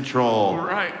lose control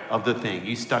of the thing.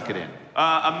 You stuck it in.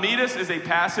 A meatus is a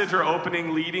passage or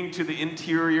opening leading to the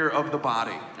interior of the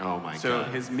body. Oh, my So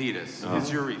God. his meatus,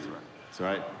 his urethra. That's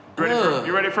right.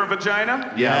 You ready for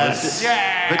vagina? Yes.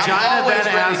 Yeah. Vagina, then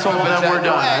asshole, then we're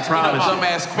done. I promise. Some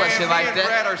ass question Man, me like and that.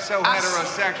 Brett are so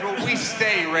heterosexual, we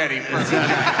stay ready for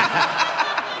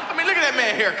I mean, look at that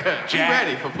man haircut. He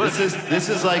ready for pussy. This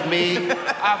is like me.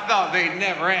 I thought they'd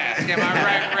never ask. Am I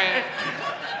right, Brett?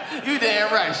 You damn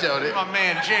right, Shorty. My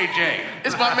man JJ.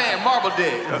 It's my man, Marble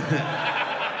Dick.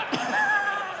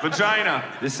 Vagina.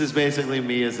 This is basically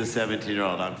me as a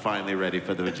 17-year-old. I'm finally ready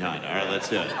for the vagina. All right, let's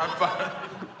do it.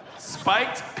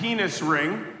 Spiked penis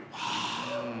ring.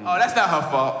 Oh, that's not her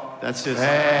fault. That's just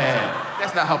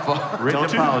That's not her fault. written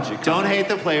apology. Don't hate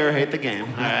the player, hate the game.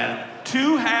 All right.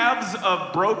 2 halves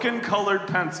of broken colored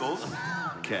pencils.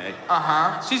 Okay.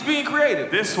 She's being creative.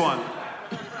 This one.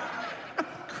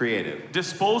 Creative.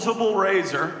 Disposable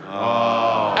razor.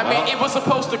 I mean, it was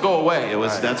supposed to go away. It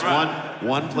was. That's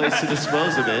one place to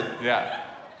dispose of it. Yeah.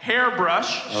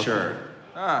 Hairbrush. Sure.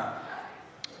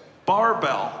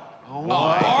 Barbell. A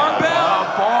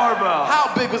barbell? Barbell.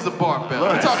 How big was the barbell?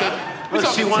 We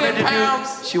talking She wanted 10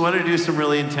 pounds? to do some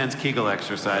really intense Kegel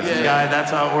exercises. Yeah. Guy,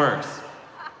 that's how it works.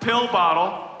 Pill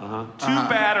bottle. 2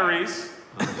 batteries.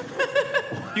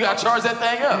 You gotta charge that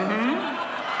thing up.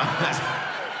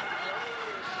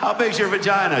 How big's your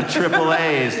vagina? Triple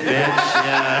A's, bitch.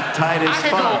 Yeah, tight as I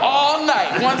can fuck. go all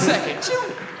night. 1 second.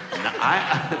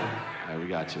 We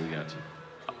got you.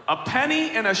 A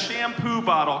penny and a shampoo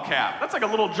bottle cap. That's like a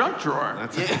little junk drawer.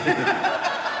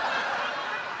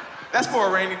 That's for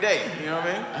a rainy day. You know what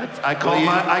I mean? I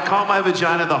call my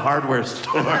vagina the hardware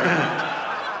store.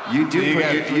 You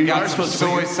got are some supposed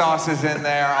soy to sauces in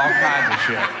there, all kinds of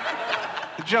shit.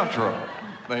 The junk drawer,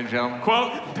 ladies and gentlemen.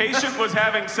 Quote, patient was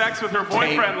having sex with her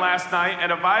boyfriend last night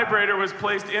and a vibrator was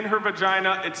placed in her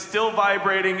vagina. It's still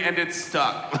vibrating and it's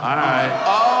stuck. All right.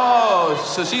 Oh,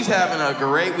 so she's having a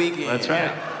great weekend. That's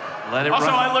right. Let it Also,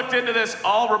 run. I looked into this.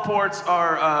 All reports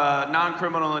are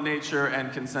non-criminal in nature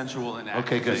and consensual in act.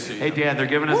 Okay, good. Just so you Hey, know. Dan, they're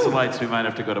giving us the lights. We might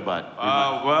have to go to bed.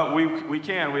 Well, we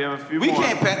can. We have a few more. We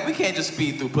can't just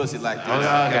speed through pussy like this. Okay,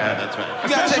 that's right. You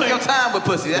gotta take your time with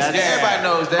pussy. Everybody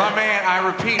knows that. My man, I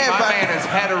repeat, my man is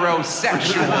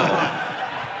heterosexual.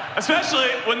 Especially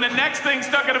when the next thing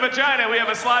stuck in a vagina we have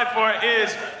a slide for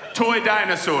is toy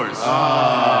dinosaurs.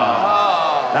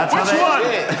 That's Which how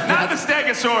one? Not the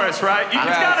Stegosaurus, right? It's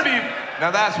gotta be. Now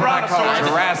that's what I call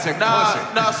Brontosaurus. Jurassic pussy.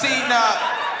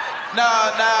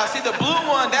 See the blue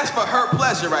one, that's for her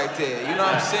pleasure right there. You know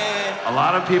what I'm saying? A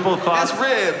lot of people thought. That's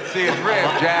rib. See, it's rib,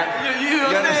 Jack. You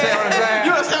understand what I'm saying?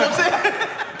 You understand what I'm saying?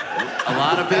 A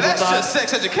lot of people That's thought. just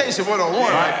sex education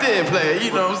 101 right there, player.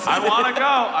 You know what I'm I saying? want to go.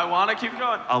 I want to keep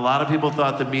going. A lot of people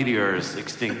thought the meteors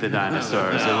extinct the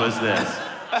dinosaurs. It was this.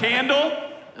 Candle,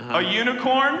 a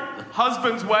unicorn,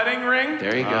 husband's wedding ring,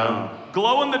 There you go.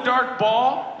 glow-in-the-dark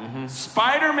ball,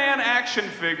 Spider-Man action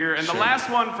figure, and the last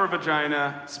one for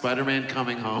vagina. Spider-Man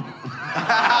coming home.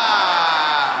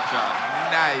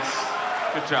 Nice.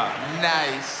 Good job.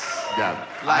 Nice. Yeah.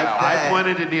 Like I that.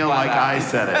 pointed to Neal like I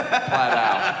said it. Flat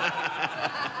out.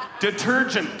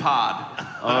 Detergent pod.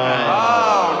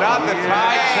 Oh, not the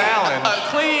Tide challenge. A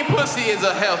clean pussy is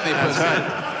a healthy pussy.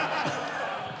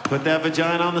 Put that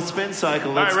vagina on the spin cycle.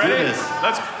 All Let's right, do ready? this.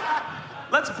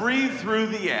 Let's breathe through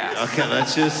the ass. Okay,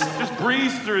 let's just. Just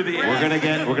breeze through the ass.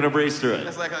 We're gonna breeze through it.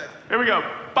 That's like a Here we go.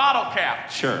 Bottle cap.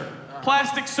 Sure.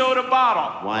 Plastic soda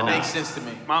bottle. Why not? makes sense to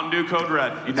me. Mountain Dew Code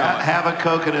Red. You tell me. Have a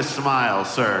Coke and a smile,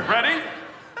 sir. Ready?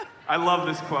 I love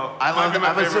this quote. I love Might be it. my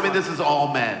I'm favorite assuming one. this is all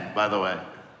men, by the way.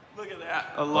 Look at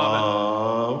that. I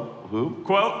love Who? it.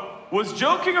 Quote,